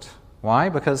perfect. Why?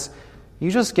 Because you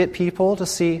just get people to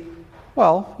see,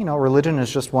 well, religion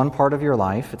is just one part of your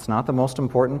life. It's not the most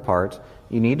important part.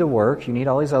 You need to work. You need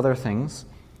all these other things.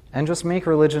 And just make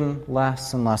religion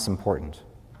less and less important.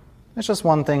 It's just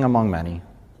one thing among many.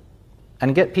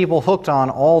 And get people hooked on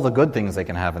all the good things they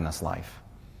can have in this life.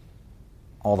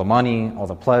 All the money, all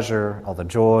the pleasure, all the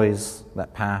joys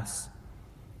that pass.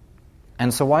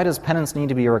 And so why does penance need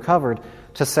to be recovered?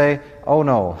 To say, oh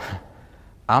no,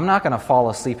 I'm not going to fall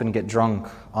asleep and get drunk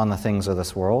on the things of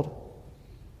this world.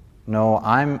 No,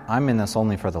 I'm in this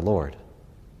only for the Lord.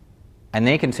 And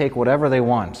they can take whatever they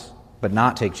want, but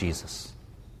not take Jesus.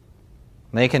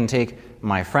 They can take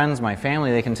my friends, my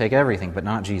family, they can take everything, but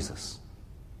not Jesus.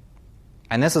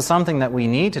 And this is something that we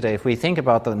need today if we think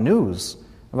about the news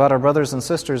about our brothers and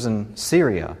sisters in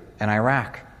Syria and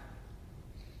Iraq.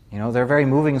 They're very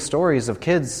moving stories of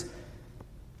kids.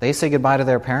 They say goodbye to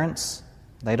their parents.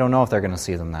 They don't know if they're going to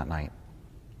see them that night.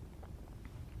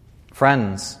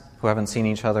 Friends who haven't seen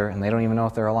each other and they don't even know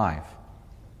if they're alive.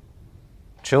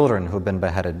 Children who've been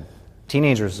beheaded.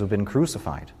 Teenagers who've been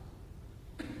crucified.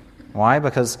 Why?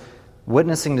 Because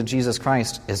witnessing to Jesus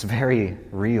Christ is very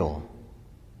real.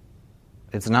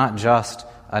 It's not just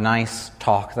a nice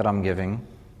talk that I'm giving.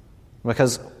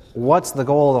 Because what's the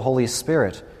goal of the Holy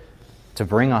Spirit? To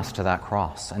bring us to that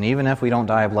cross. And even if we don't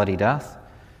die a bloody death,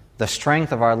 the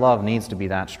strength of our love needs to be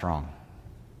that strong.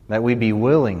 That we be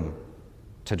willing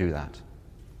to do that.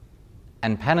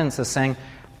 And penance is saying,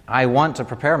 I want to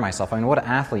prepare myself. What do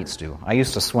athletes do? I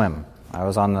used to swim. I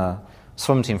was on the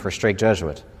swim team for Strake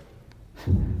Jesuit.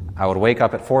 I would wake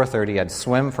up at 4:30, I'd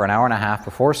swim for an hour and a half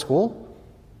before school,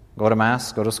 go to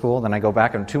Mass, go to school, then I go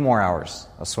back and 2 more hours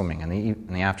of swimming in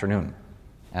the afternoon.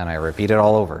 And I repeat it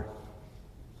all over.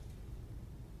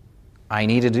 I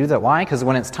need to do that. Why? Because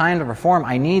when it's time to perform,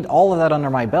 I need all of that under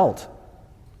my belt.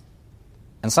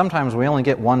 And sometimes we only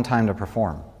get one time to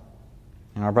perform.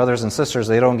 Our brothers and sisters,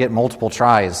 they don't get multiple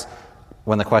tries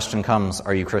when the question comes,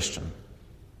 are you Christian?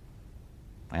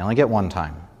 They only get one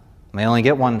time. And they only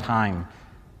get one time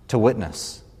to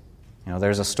witness.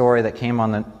 There's a story that came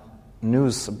on the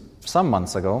news some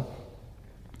months ago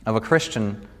of a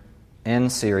Christian in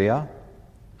Syria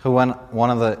who, when one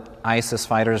of the ISIS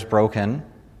fighters broke in,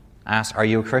 asked, are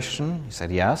you a Christian? He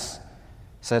said, yes.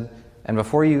 He said, and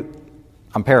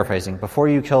I'm paraphrasing, before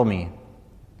you kill me,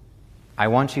 I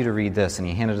want you to read this. And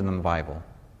he handed them the Bible.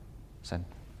 He said,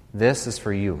 this is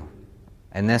for you,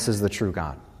 and this is the true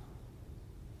God.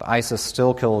 The ISIS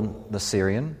still killed the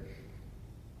Syrian,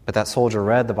 but that soldier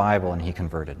read the Bible and he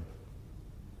converted.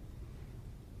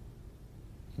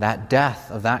 That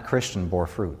death of that Christian bore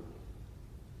fruit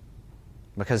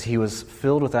because he was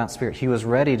filled with that Spirit. He was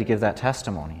ready to give that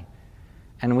testimony.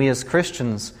 And we as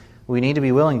Christians, we need to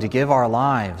be willing to give our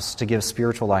lives to give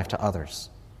spiritual life to others.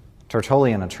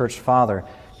 Tertullian, a church father,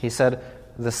 he said,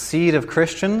 the seed of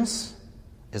Christians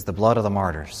is the blood of the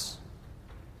martyrs.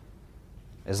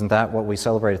 Isn't that what we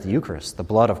celebrate at the Eucharist? The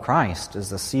blood of Christ is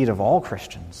the seed of all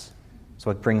Christians. So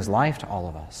it brings life to all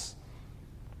of us.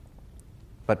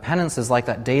 But penance is like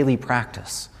that daily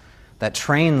practice that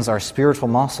trains our spiritual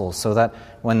muscles so that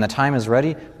when the time is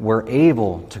ready, we're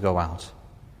able to go out.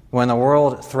 When the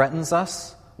world threatens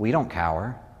us, we don't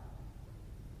cower.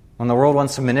 When the world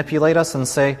wants to manipulate us and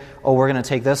say, oh, we're going to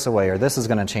take this away, or this is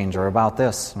going to change, or about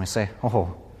this, and we say,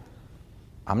 oh,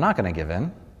 I'm not going to give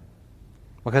in.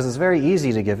 Because it's very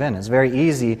easy to give in. It's very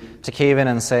easy to cave in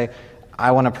and say,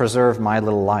 I want to preserve my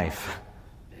little life,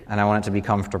 and I want it to be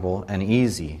comfortable and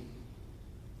easy.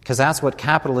 Because that's what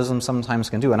capitalism sometimes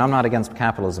can do. And I'm not against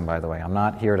capitalism, by the way. I'm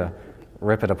not here to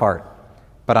rip it apart.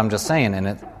 But I'm just saying,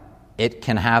 and it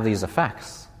can have these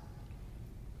effects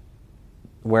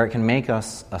where it can make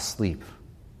us asleep,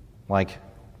 like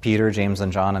Peter, James,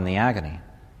 and John in the agony.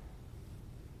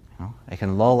 It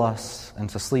can lull us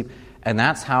into sleep. And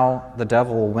that's how the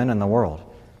devil will win in the world,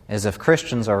 is if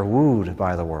Christians are wooed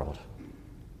by the world.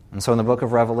 And so in the book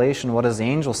of Revelation, what does the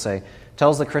angel say? It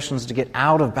tells the Christians to get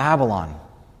out of Babylon,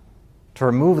 to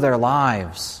remove their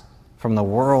lives from the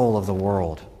whirl of the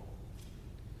world.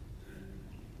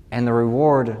 And the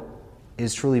reward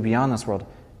is truly beyond this world.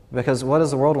 Because what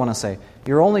does the world want to say?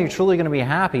 You're only truly going to be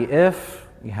happy if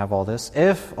you have all this,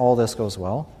 if all this goes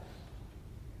well.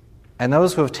 And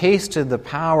those who have tasted the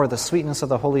power, the sweetness of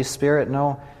the Holy Spirit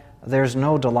know there's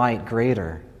no delight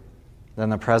greater than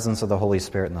the presence of the Holy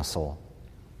Spirit in the soul.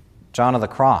 John of the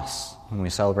Cross, whom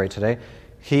we celebrate today,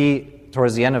 he,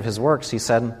 towards the end of his works, he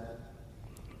said,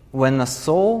 when the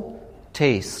soul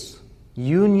tastes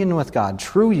union with God,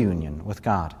 true union with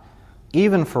God,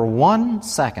 even for 1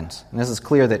 second, and this is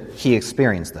clear that he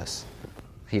experienced this.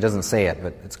 He doesn't say it,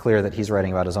 but it's clear that he's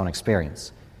writing about his own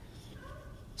experience.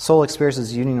 Soul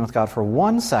experiences union with God for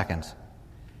 1 second.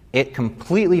 It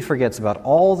completely forgets about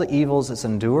all the evils it's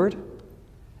endured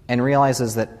and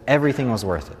realizes that everything was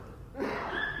worth it.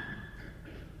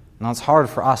 Now, it's hard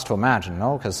for us to imagine,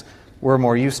 no? Because we're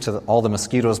more used to all the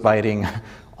mosquitoes biting,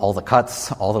 all the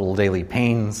cuts, all the little daily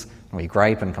pains, and we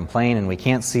gripe and complain, and we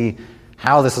can't see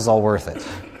how this is all worth it.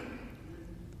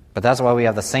 But that's why we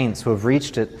have the saints who have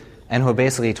reached it and who have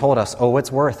basically told us, oh,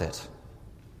 it's worth it.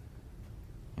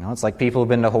 It's like people who've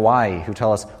been to Hawaii who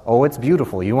tell us, oh, it's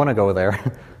beautiful, you want to go there.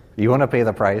 You want to pay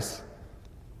the price?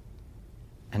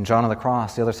 And John of the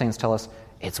Cross, the other saints tell us,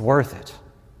 it's worth it.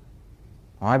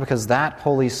 Why? Because that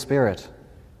Holy Spirit,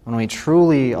 when we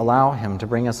truly allow Him to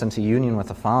bring us into union with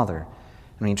the Father,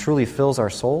 and when He truly fills our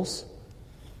souls,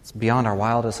 it's beyond our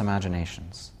wildest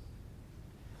imaginations.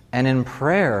 And in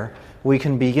prayer, we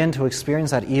can begin to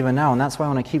experience that even now, and that's why I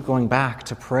want to keep going back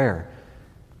to prayer.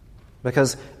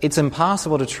 Because it's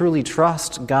impossible to truly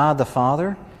trust God the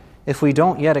Father if we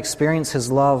don't yet experience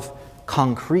His love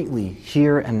concretely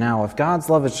here and now. If God's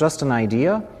love is just an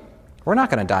idea, we're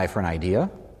not going to die for an idea.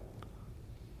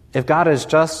 If God is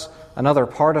just another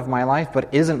part of my life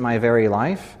but isn't my very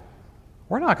life,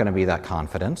 we're not going to be that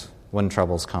confident when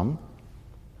troubles come.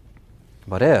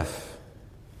 But if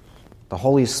the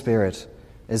Holy Spirit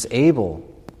is able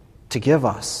to give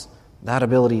us that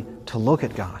ability to look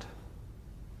at God,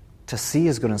 to see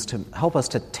His goodness, to help us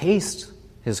to taste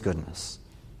His goodness.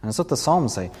 And that's what the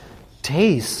Psalms say.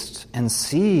 Taste and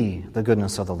see the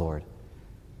goodness of the Lord.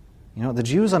 You know, the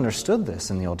Jews understood this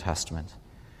in the Old Testament.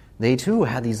 They too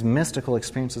had these mystical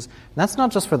experiences. And that's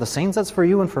not just for the saints, that's for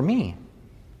you and for me.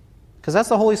 Because that's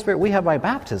the Holy Spirit we have by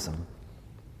baptism.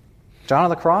 John of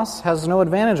the Cross has no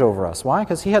advantage over us. Why?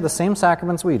 Because he had the same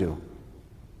sacraments we do.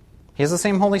 He has the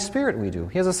same Holy Spirit we do.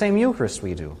 He has the same Eucharist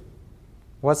we do.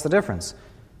 What's the difference?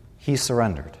 He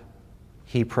surrendered.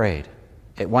 He prayed.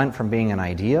 It went from being an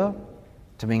idea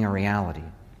to being a reality.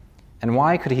 And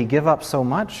why could he give up so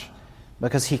much?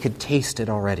 Because he could taste it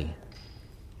already.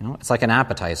 You know, it's like an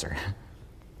appetizer.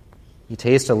 You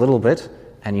taste a little bit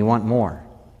and you want more.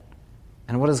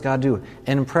 And what does God do?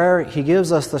 In prayer, He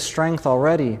gives us the strength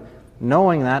already,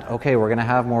 knowing that, okay, we're going to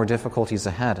have more difficulties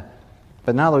ahead.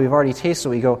 But now that we've already tasted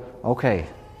it, we go, okay,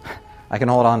 I can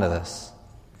hold on to this.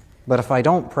 But if I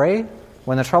don't pray,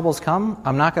 when the troubles come,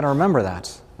 I'm not going to remember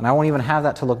that. And I won't even have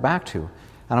that to look back to. And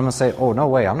I'm going to say, oh, no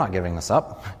way, I'm not giving this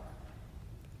up.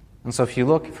 And so if you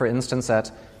look, for instance,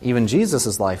 at even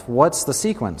Jesus' life, what's the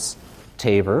sequence?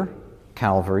 Tabor,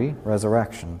 Calvary,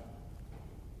 resurrection.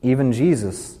 Even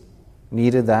Jesus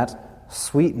needed that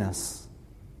sweetness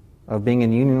of being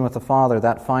in union with the Father,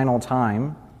 that final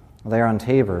time there on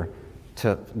Tabor,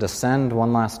 to descend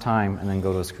one last time and then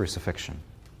go to His crucifixion.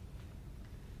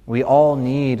 We all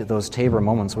need those Tabor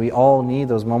moments. We all need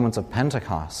those moments of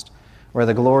Pentecost where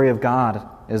the glory of God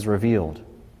is revealed.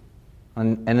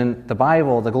 And in the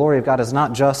Bible, the glory of God is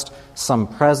not just some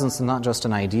presence and not just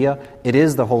an idea. It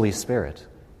is the Holy Spirit.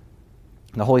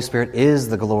 The Holy Spirit is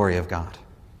the glory of God.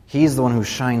 He's the one who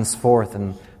shines forth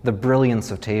in the brilliance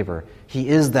of Tabor. He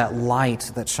is that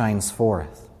light that shines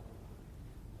forth.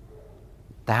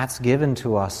 That's given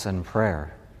to us in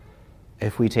prayer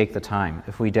if we take the time,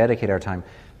 if we dedicate our time.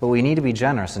 But we need to be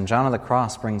generous, and John of the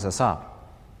Cross brings us up.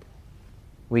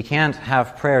 We can't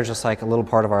have prayer just like a little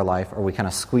part of our life, or we kind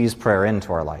of squeeze prayer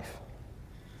into our life.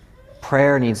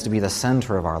 Prayer needs to be the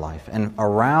center of our life, and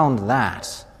around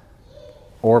that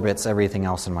orbits everything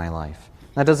else in my life.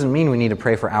 That doesn't mean we need to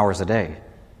pray for hours a day.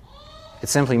 It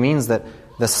simply means that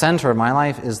the center of my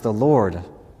life is the Lord,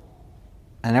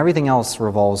 and everything else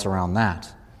revolves around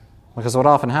that. Because what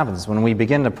often happens is when we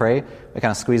begin to pray, we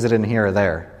kind of squeeze it in here or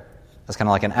there. It's kind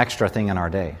of like an extra thing in our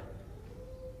day.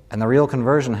 And the real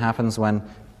conversion happens when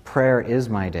prayer is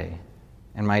my day,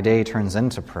 and my day turns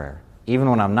into prayer. Even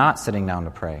when I'm not sitting down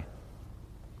to pray,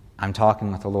 I'm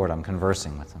talking with the Lord, I'm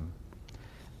conversing with Him.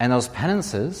 And those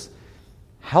penances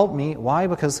help me. Why?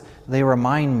 Because they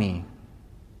remind me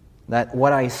that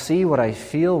what I see, what I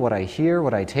feel, what I hear,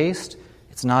 what I taste,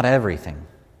 it's not everything.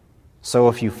 So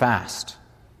if you fast,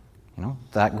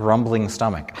 that grumbling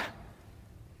stomach,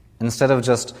 instead of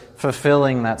just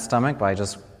fulfilling that stomach by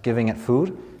just giving it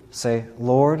food, say,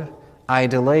 Lord, I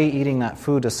delay eating that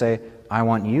food to say, I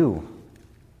want You.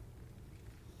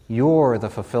 You're the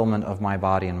fulfillment of my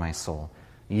body and my soul.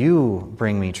 You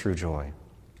bring me true joy.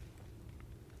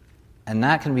 And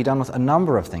that can be done with a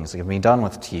number of things. It can be done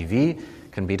with TV,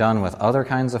 it can be done with other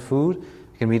kinds of food,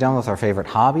 it can be done with our favorite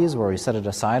hobbies where we set it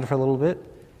aside for a little bit.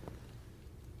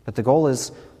 But the goal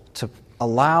is to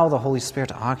allow the Holy Spirit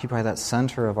to occupy that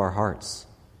center of our hearts.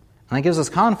 And that gives us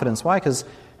confidence. Why? Because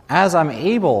as I'm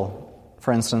able,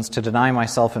 for instance, to deny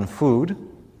myself in food,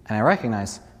 and I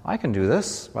recognize, I can do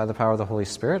this by the power of the Holy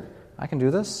Spirit, I can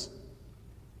do this.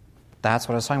 That's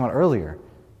what I was talking about earlier.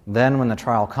 Then when the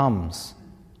trial comes,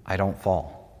 I don't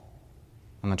fall.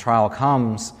 When the trial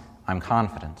comes, I'm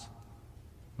confident.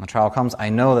 When the trial comes, I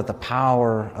know that the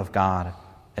power of God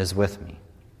is with me.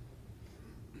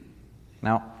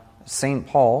 Now, St.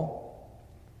 Paul,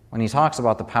 when he talks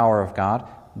about the power of God,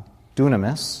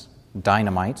 dunamis,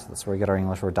 dynamite, that's where we get our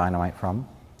English word dynamite from,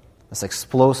 this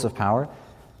explosive power,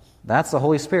 That's the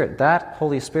Holy Spirit. That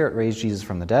Holy Spirit raised Jesus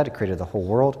from the dead, created the whole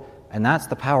world, and that's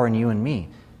the power in you and me.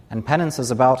 And penance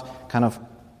is about kind of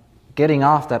getting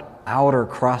off that outer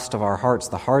crust of our hearts,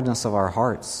 the hardness of our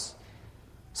hearts,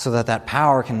 so that that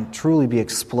power can truly be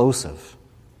explosive.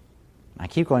 I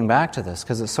keep going back to this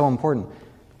because it's so important.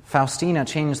 Faustina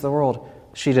changed the world.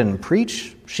 She didn't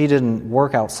preach. She didn't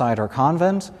work outside her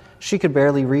convent. She could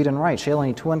barely read and write. She had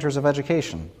only 2 winters of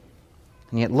education.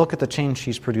 And yet look at the change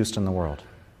she's produced in the world.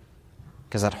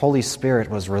 Because that Holy Spirit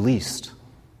was released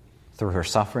through her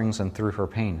sufferings and through her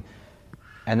pain.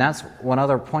 And that's one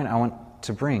other point I want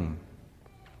to bring.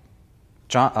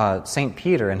 St.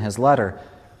 Peter, in his letter,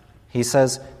 he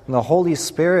says, the Holy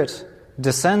Spirit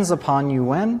descends upon you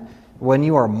when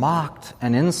you are mocked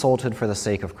and insulted for the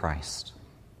sake of Christ.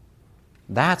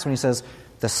 That's when he says,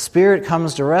 the Spirit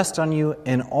comes to rest on you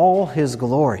in all His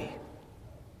glory.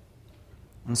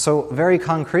 And so, very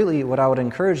concretely, what I would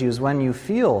encourage you is when you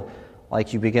feel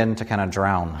like you begin to kind of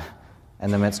drown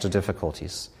in the midst of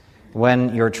difficulties,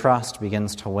 when your trust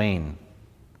begins to wane,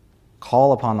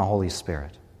 call upon the Holy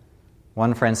Spirit.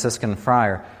 One Franciscan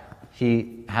friar,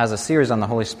 he has a series on the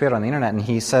Holy Spirit on the internet, and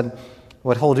he said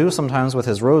what he'll do sometimes with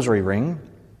his rosary ring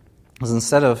is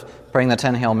instead of praying the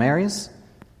 10 Hail Marys,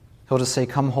 he'll just say,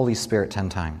 "Come, Holy Spirit," 10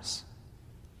 times.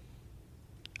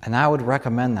 And I would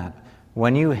recommend that.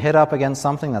 When you hit up against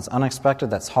something that's unexpected,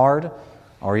 that's hard,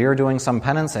 or you're doing some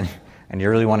penance and you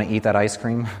really want to eat that ice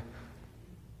cream,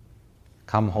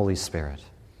 come, Holy Spirit.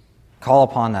 Call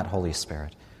upon that Holy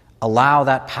Spirit. Allow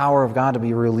that power of God to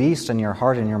be released in your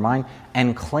heart and your mind,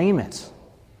 and claim it.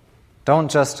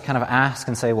 Don't just kind of ask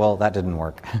and say, well, that didn't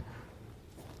work.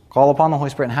 Call upon the Holy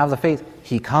Spirit and have the faith.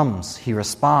 He comes. He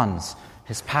responds.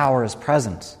 His power is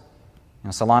present.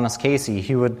 Solanus Casey,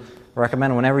 he would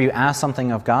recommend whenever you ask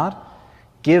something of God,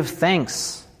 give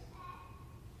thanks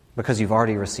because you've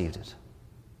already received it.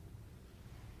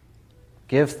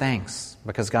 Give thanks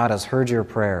because God has heard your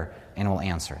prayer and will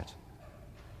answer it.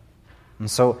 And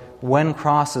so when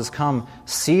crosses come,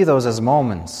 see those as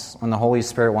moments when the Holy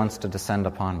Spirit wants to descend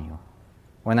upon you.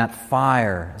 When that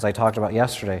fire, as I talked about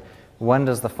yesterday, when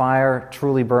does the fire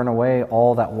truly burn away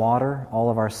all that water, all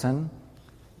of our sin?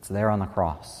 It's there on the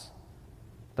cross.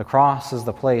 The cross is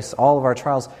the place, all of our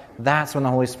trials, that's when the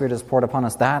Holy Spirit is poured upon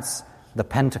us. That's the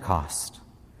Pentecost.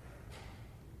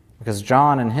 Because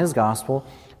John in his gospel,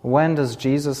 when does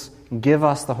Jesus give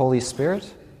us the Holy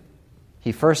Spirit?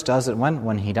 He first does it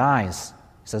when he dies.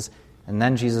 He says, and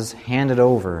then Jesus handed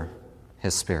over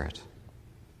His Spirit.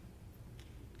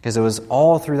 Because it was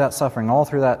all through that suffering, all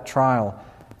through that trial,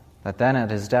 that then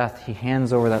at His death, He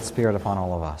hands over that Spirit upon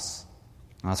all of us.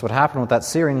 And that's what happened with that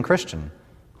Syrian Christian,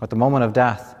 who at the moment of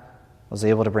death was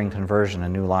able to bring conversion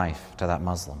and new life to that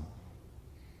Muslim.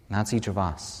 And that's each of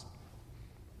us.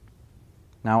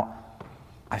 Now,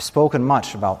 I've spoken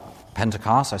much about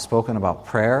Pentecost, I've spoken about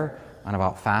prayer and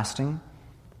about fasting,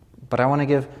 but I want to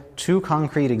give 2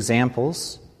 concrete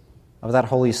examples of that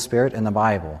Holy Spirit in the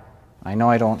Bible. I know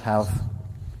I don't have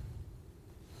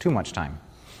too much time.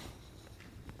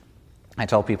 I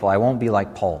tell people I won't be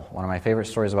like Paul. One of my favorite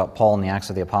stories about Paul in the Acts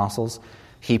of the Apostles,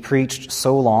 he preached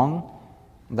so long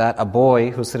that a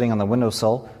boy who was sitting on the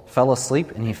windowsill fell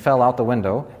asleep and he fell out the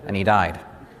window and he died.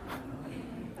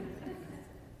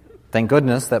 Thank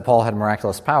goodness that Paul had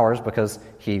miraculous powers because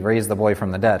he raised the boy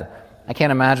from the dead. I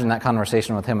can't imagine that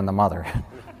conversation with him and the mother.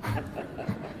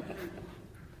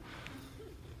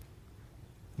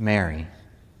 Mary.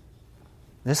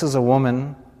 This is a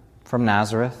woman from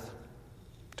Nazareth.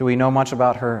 Do we know much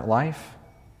about her life?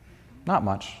 Not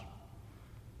much.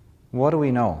 What do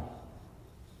we know?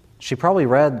 She probably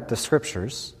read the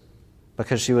Scriptures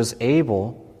because she was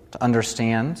able to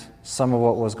understand some of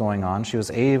what was going on. She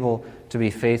was able to be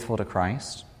faithful to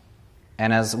Christ.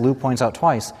 And as Luke points out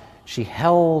twice, she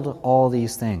held all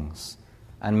these things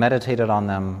and meditated on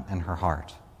them in her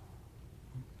heart.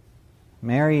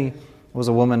 Mary was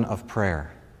a woman of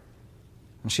prayer.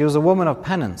 And she was a woman of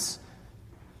penance.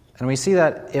 And we see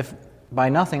that if by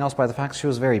nothing else, by the fact she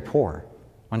was very poor.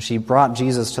 When she brought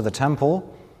Jesus to the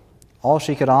temple, all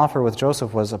she could offer with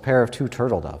Joseph was a pair of 2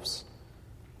 turtle doves.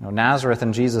 Nazareth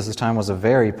in Jesus' time was a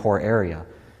very poor area,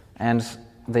 and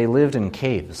they lived in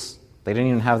caves. They didn't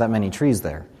even have that many trees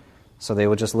there, so they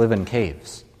would just live in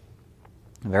caves.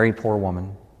 A very poor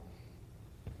woman.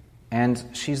 And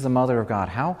she's the mother of God.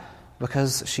 How?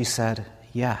 Because she said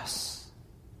yes.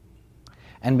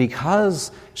 And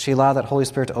because she allowed that Holy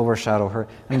Spirit to overshadow her,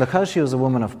 and because she was a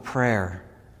woman of prayer,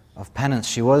 of penance,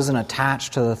 she wasn't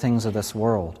attached to the things of this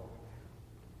world.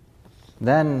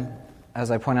 Then,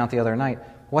 as I pointed out the other night,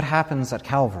 what happens at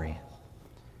Calvary?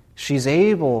 She's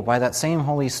able, by that same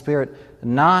Holy Spirit,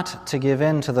 not to give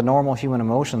in to the normal human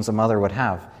emotions a mother would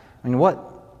have. I mean, what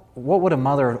would a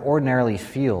mother ordinarily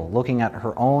feel looking at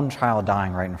her own child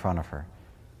dying right in front of her?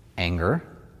 Anger,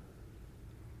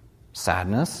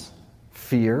 sadness,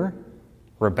 fear,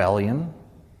 rebellion.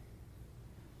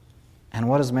 And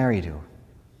what does Mary do?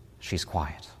 She's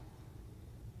quiet.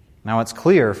 Now it's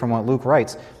clear from what Luke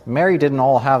writes, Mary didn't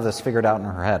all have this figured out in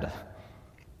her head.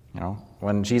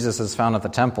 When Jesus is found at the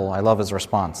temple, I love his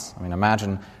response. I mean,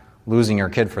 imagine losing your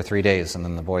kid for 3 days, and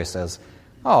then the boy says,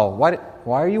 "Oh, why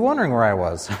are you wondering where I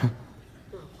was?"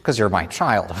 Because you're my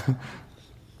child.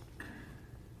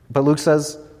 But Luke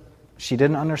says she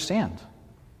didn't understand.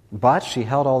 But she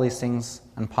held all these things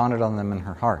and pondered on them in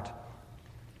her heart.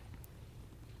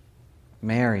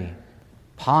 Mary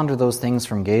pondered those things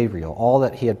from Gabriel, all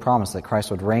that he had promised, that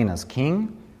Christ would reign as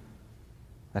king,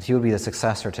 that he would be the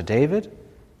successor to David.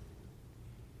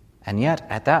 And yet,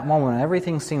 at that moment, when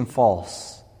everything seemed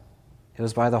false, it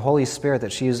was by the Holy Spirit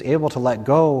that she was able to let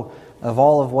go of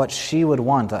all of what she would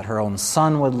want, that her own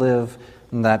son would live,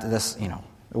 and that this, it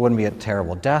wouldn't be a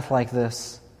terrible death like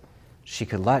this. She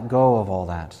could let go of all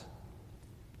that,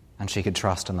 and she could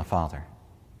trust in the Father.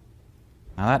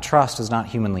 Now, that trust is not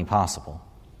humanly possible.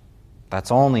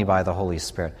 That's only by the Holy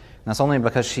Spirit. And that's only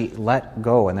because she let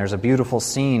go. And there's a beautiful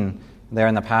scene there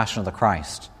in the Passion of the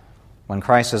Christ. When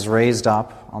Christ is raised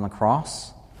up on the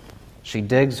cross, she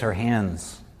digs her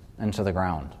hands into the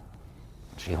ground.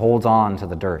 She holds on to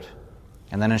the dirt.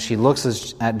 And then as she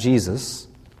looks at Jesus,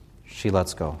 she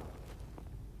lets go.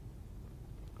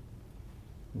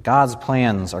 God's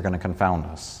plans are going to confound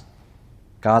us.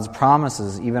 God's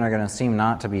promises even are going to seem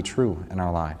not to be true in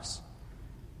our lives.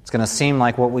 It's going to seem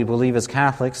like what we believe as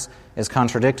Catholics is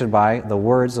contradicted by the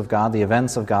words of God, the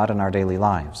events of God in our daily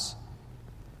lives.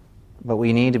 But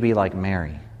we need to be like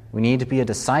Mary. We need to be a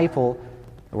disciple.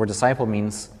 The word disciple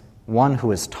means one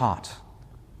who is taught.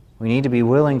 We need to be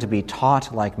willing to be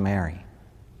taught like Mary.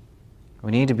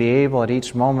 We need to be able at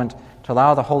each moment to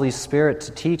allow the Holy Spirit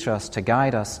to teach us, to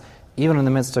guide us, even in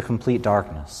the midst of complete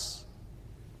darkness,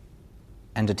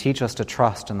 and to teach us to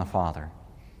trust in the Father.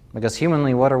 Because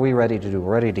humanly, what are we ready to do?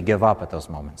 We're ready to give up at those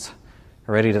moments.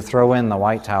 We're ready to throw in the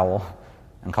white towel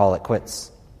and call it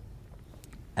quits.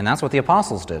 And that's what the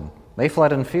apostles did. They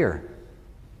fled in fear.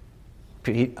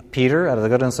 Peter, out of the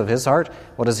goodness of his heart,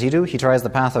 what does he do? He tries the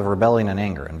path of rebellion and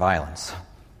anger and violence.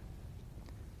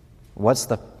 What's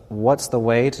the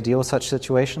way to deal with such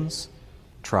situations?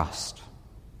 Trust.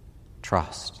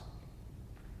 Trust.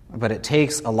 But it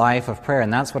takes a life of prayer,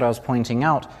 and that's what I was pointing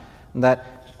out,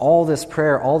 that all this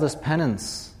prayer, all this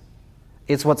penance,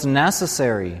 it's what's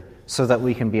necessary so that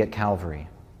we can be at Calvary.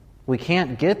 We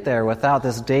can't get there without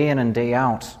this day in and day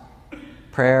out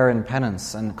prayer and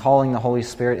penance and calling the Holy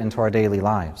Spirit into our daily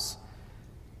lives.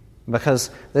 Because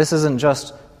this isn't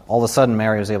just all of a sudden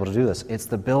Mary was able to do this. It's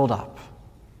the build-up.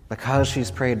 Because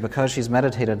she's prayed, because she's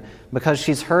meditated, because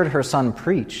she's heard her son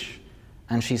preach,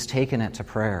 and she's taken it to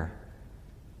prayer.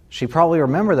 She probably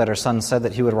remembered that her son said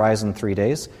that he would rise in 3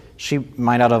 days. She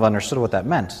might not have understood what that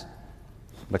meant,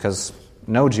 because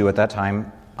no Jew at that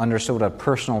time understood what a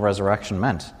personal resurrection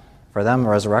meant. For them,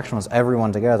 resurrection was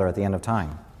everyone together at the end of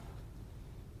time.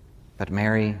 But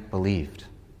Mary believed,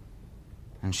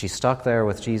 and she stuck there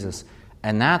with Jesus.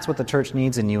 And that's what the church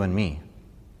needs in you and me.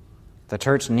 The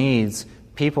church needs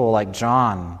people like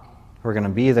John who are going to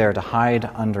be there to hide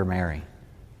under Mary.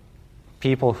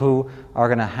 People who are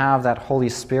going to have that Holy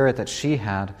Spirit that she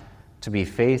had, to be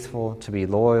faithful, to be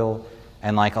loyal,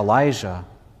 and like Elijah,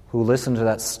 who listened to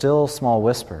that still small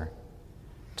whisper,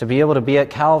 to be able to be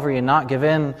at Calvary and not give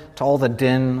in to all the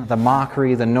din, the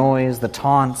mockery, the noise, the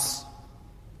taunts,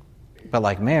 but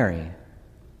like Mary,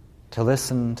 to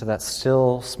listen to that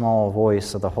still small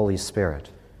voice of the Holy Spirit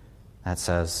that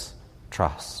says,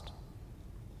 trust,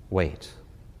 wait,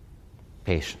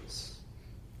 patience.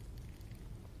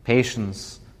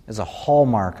 Patience is a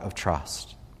hallmark of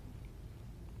trust.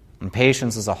 And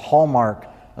patience is a hallmark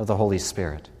of the Holy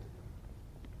Spirit.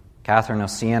 Catherine of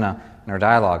Siena, in her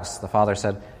dialogues, the Father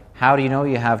said, "How do you know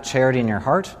you have charity in your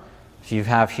heart? If you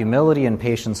have humility and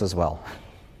patience as well."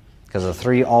 Because the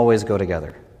three always go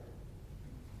together.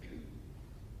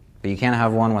 But you can't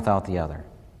have one without the other.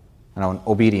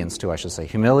 Obedience too, I should say.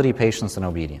 Humility, patience, and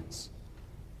obedience.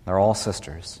 They're all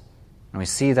sisters. And we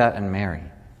see that in Mary.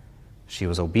 She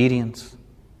was obedient.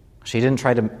 She didn't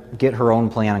try to get her own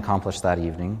plan accomplished that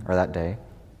evening or that day.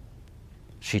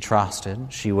 She trusted.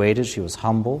 She waited. She was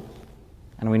humble.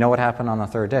 And we know what happened on the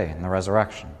third day in the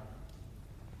resurrection.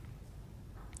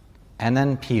 And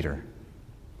then Peter.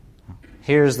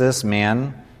 Here's this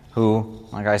man who,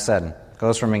 like I said,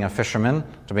 goes from being a fisherman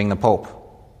to being the Pope.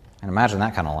 And imagine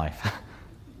that kind of life.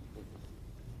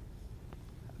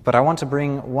 But I want to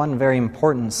bring one very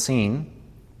important scene.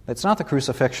 It's not the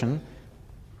crucifixion,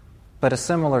 but a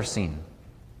similar scene.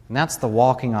 And that's the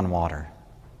walking on water.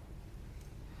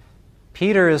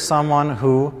 Peter is someone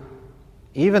who,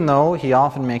 even though he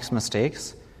often makes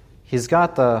mistakes, he's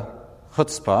got the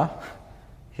chutzpah,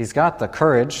 he's got the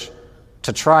courage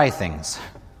to try things,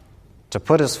 to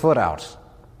put his foot out,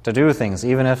 to do things,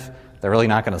 even if they're really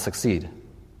not going to succeed.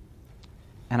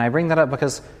 And I bring that up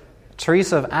because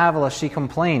Teresa of Avila, she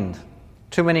complained,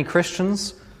 too many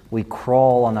Christians, we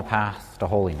crawl on the path to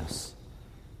holiness.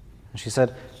 And she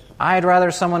said, I'd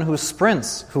rather someone who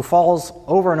sprints, who falls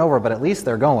over and over, but at least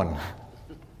they're going.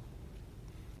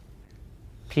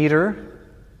 Peter,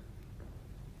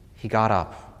 he got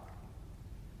up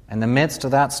in the midst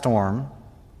of that storm,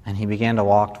 and he began to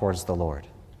walk towards the Lord.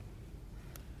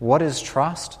 What is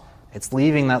trust? It's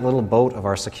leaving that little boat of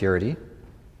our security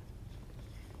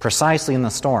precisely in the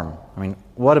storm. I mean,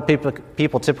 what do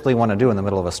people typically want to do in the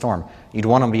middle of a storm? You'd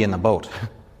want to be in the boat.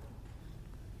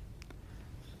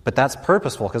 But that's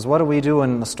purposeful, because what do we do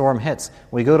when the storm hits?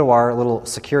 We go to our little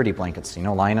security blankets,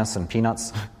 Linus and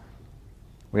Peanuts.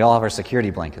 We all have our security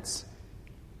blankets.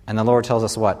 And the Lord tells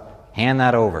us what? Hand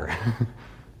that over.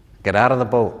 Get out of the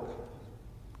boat.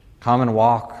 Come and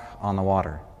walk on the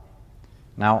water.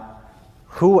 Now,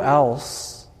 who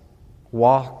else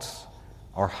walked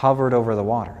or hovered over the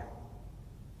water?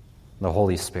 The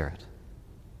Holy Spirit.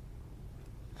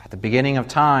 At the beginning of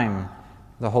time,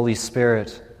 the Holy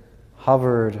Spirit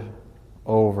hovered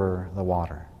over the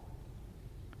water.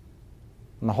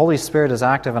 When the Holy Spirit is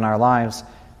active in our lives,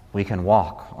 we can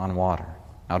walk on water.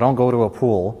 Now, don't go to a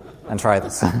pool and try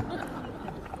this.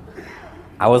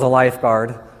 I was a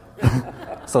lifeguard,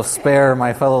 so spare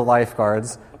my fellow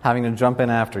lifeguards having to jump in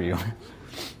after you.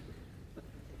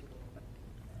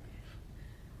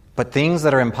 But things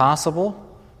that are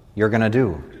impossible, you're going to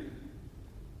do.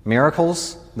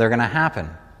 Miracles, they're going to happen.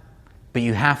 But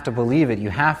you have to believe it. You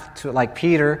have to, like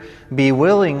Peter, be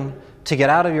willing to get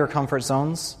out of your comfort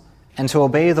zones and to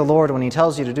obey the Lord when He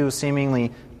tells you to do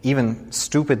seemingly even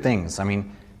stupid things. I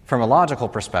mean, from a logical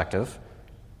perspective,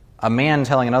 a man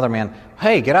telling another man,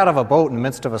 hey, get out of a boat in the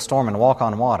midst of a storm and walk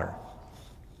on water.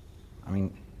 I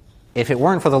mean, if it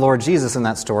weren't for the Lord Jesus in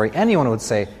that story, anyone would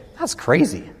say, that's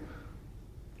crazy.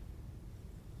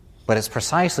 But it's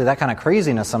precisely that kind of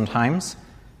craziness sometimes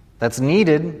that's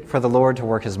needed for the Lord to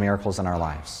work His miracles in our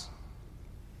lives.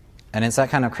 And it's that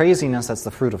kind of craziness that's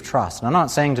the fruit of trust. And I'm not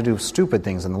saying to do stupid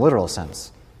things in the literal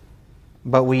sense,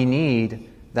 but we need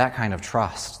that kind of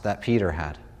trust that Peter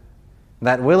had.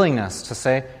 That willingness to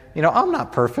say, I'm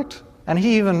not perfect. And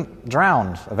he even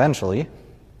drowned eventually.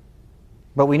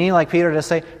 But we need, like Peter, to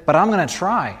say, but I'm going to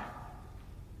try.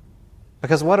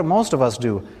 Because what most of us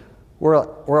do,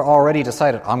 we're already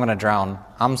decided, I'm going to drown.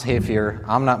 I'm safe here.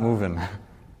 I'm not moving.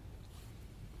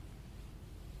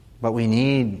 But we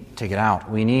need to get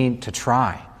out. We need to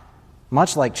try.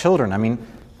 Much like children. I mean,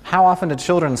 how often do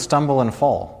children stumble and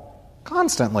fall?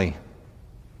 Constantly.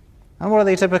 And what do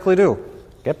they typically do?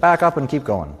 Get back up and keep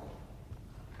going.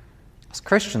 As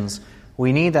Christians,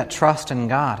 we need that trust in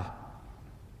God.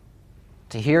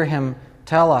 To hear Him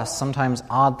tell us sometimes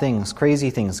odd things, crazy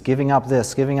things, giving up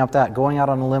this, giving up that, going out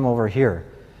on a limb over here.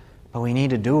 But we need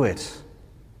to do it.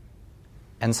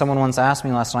 And someone once asked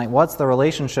me last night, what's the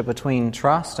relationship between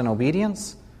trust and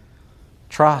obedience?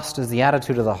 Trust is the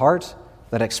attitude of the heart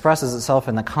that expresses itself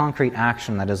in the concrete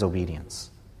action that is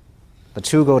obedience. The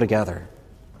two go together.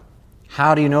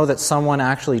 How do you know that someone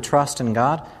actually trusts in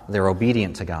God? They're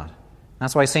obedient to God.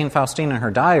 That's why St. Faustina in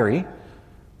her diary,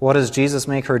 what does Jesus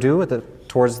make her do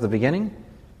towards the beginning?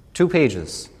 2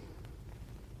 pages.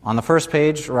 On the first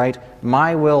page, write,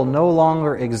 my will no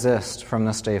longer exist from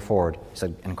this day forward. He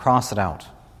said, and cross it out.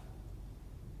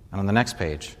 And on the next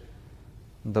page,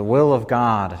 the will of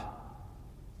God.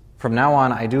 From now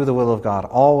on, I do the will of God,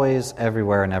 always,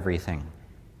 everywhere, and everything.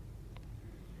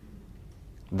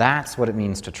 That's what it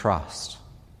means to trust.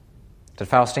 Did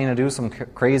Faustina do some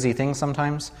crazy things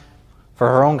sometimes? For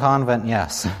her own convent,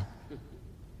 yes.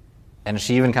 And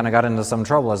she even kind of got into some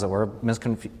trouble, as it were,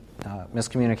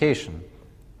 miscommunication.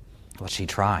 But she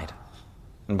tried.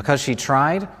 And because she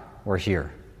tried, we're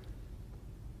here.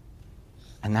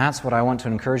 And that's what I want to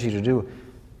encourage you to do.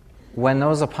 When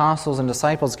those apostles and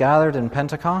disciples gathered in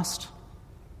Pentecost,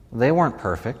 they weren't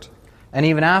perfect. And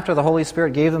even after the Holy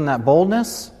Spirit gave them that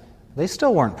boldness, they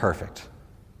still weren't perfect.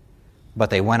 But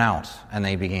they went out and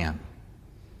they began.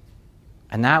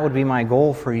 And that would be my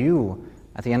goal for you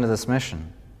at the end of this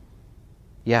mission.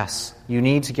 Yes, you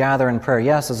need to gather in prayer.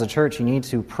 Yes, as a church, you need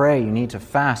to pray, you need to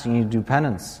fast, you need to do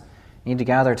penance, you need to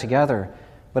gather together.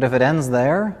 But if it ends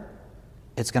there,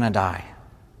 it's going to die.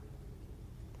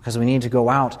 Because we need to go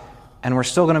out, and we're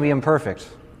still going to be imperfect.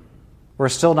 We're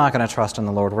still not going to trust in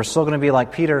the Lord. We're still going to be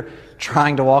like Peter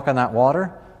trying to walk on that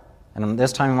water, and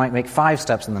this time we might make 5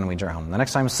 steps and then we drown. The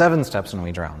next time 7 steps and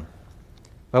we drown.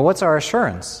 But what's our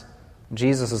assurance?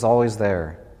 Jesus is always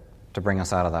there to bring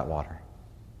us out of that water.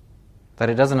 That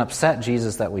it doesn't upset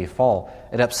Jesus that we fall.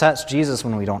 It upsets Jesus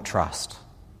when we don't trust.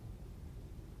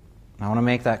 I want to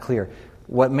make that clear.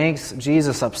 What makes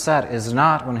Jesus upset is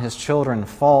not when his children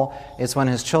fall, it's when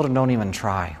his children don't even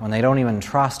try, when they don't even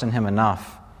trust in him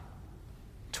enough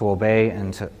to obey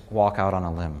and to walk out on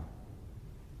a limb.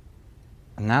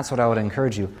 And that's what I would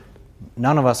encourage you.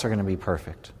 None of us are going to be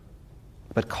perfect.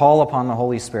 But call upon the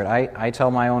Holy Spirit. I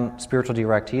tell my own spiritual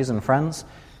directees and friends,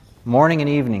 morning and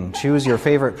evening, choose your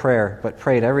favorite prayer, but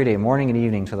pray it every day, morning and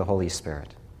evening, to the Holy Spirit.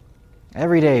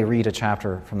 Every day read a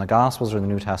chapter from the Gospels or the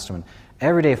New Testament.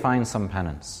 Every day find some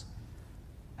penance.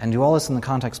 And do all this in the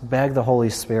context, beg the Holy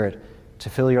Spirit to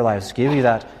fill your lives, give you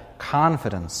that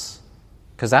confidence.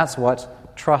 Because that's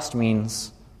what trust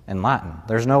means in Latin.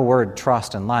 There's no word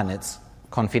trust in Latin, it's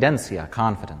confidencia,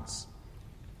 confidence.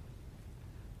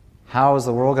 How is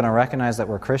the world going to recognize that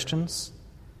we're Christians?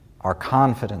 Our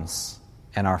confidence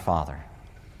in our Father.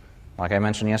 Like I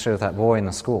mentioned yesterday with that boy in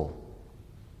the school.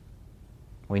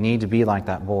 We need to be like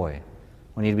that boy.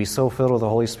 We need to be so filled with the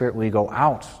Holy Spirit we go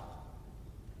out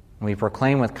and we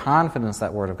proclaim with confidence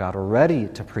that Word of God. We're ready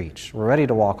to preach. We're ready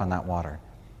to walk on that water.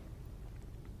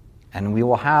 And we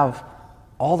will have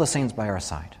all the saints by our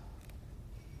side.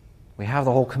 We have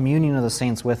the whole communion of the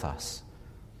saints with us.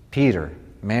 Peter,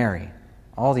 Mary,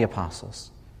 all the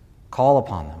apostles. Call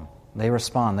upon them. They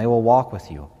respond. They will walk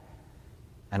with you.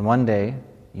 And one day,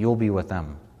 you'll be with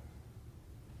them.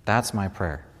 That's my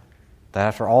prayer. That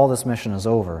after all this mission is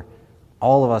over,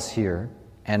 all of us here,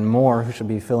 and more who should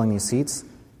be filling these seats,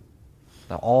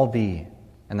 they'll all be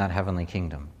in that heavenly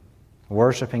kingdom,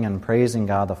 worshiping and praising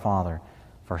God the Father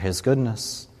for His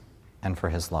goodness and for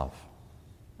His love.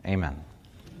 Amen.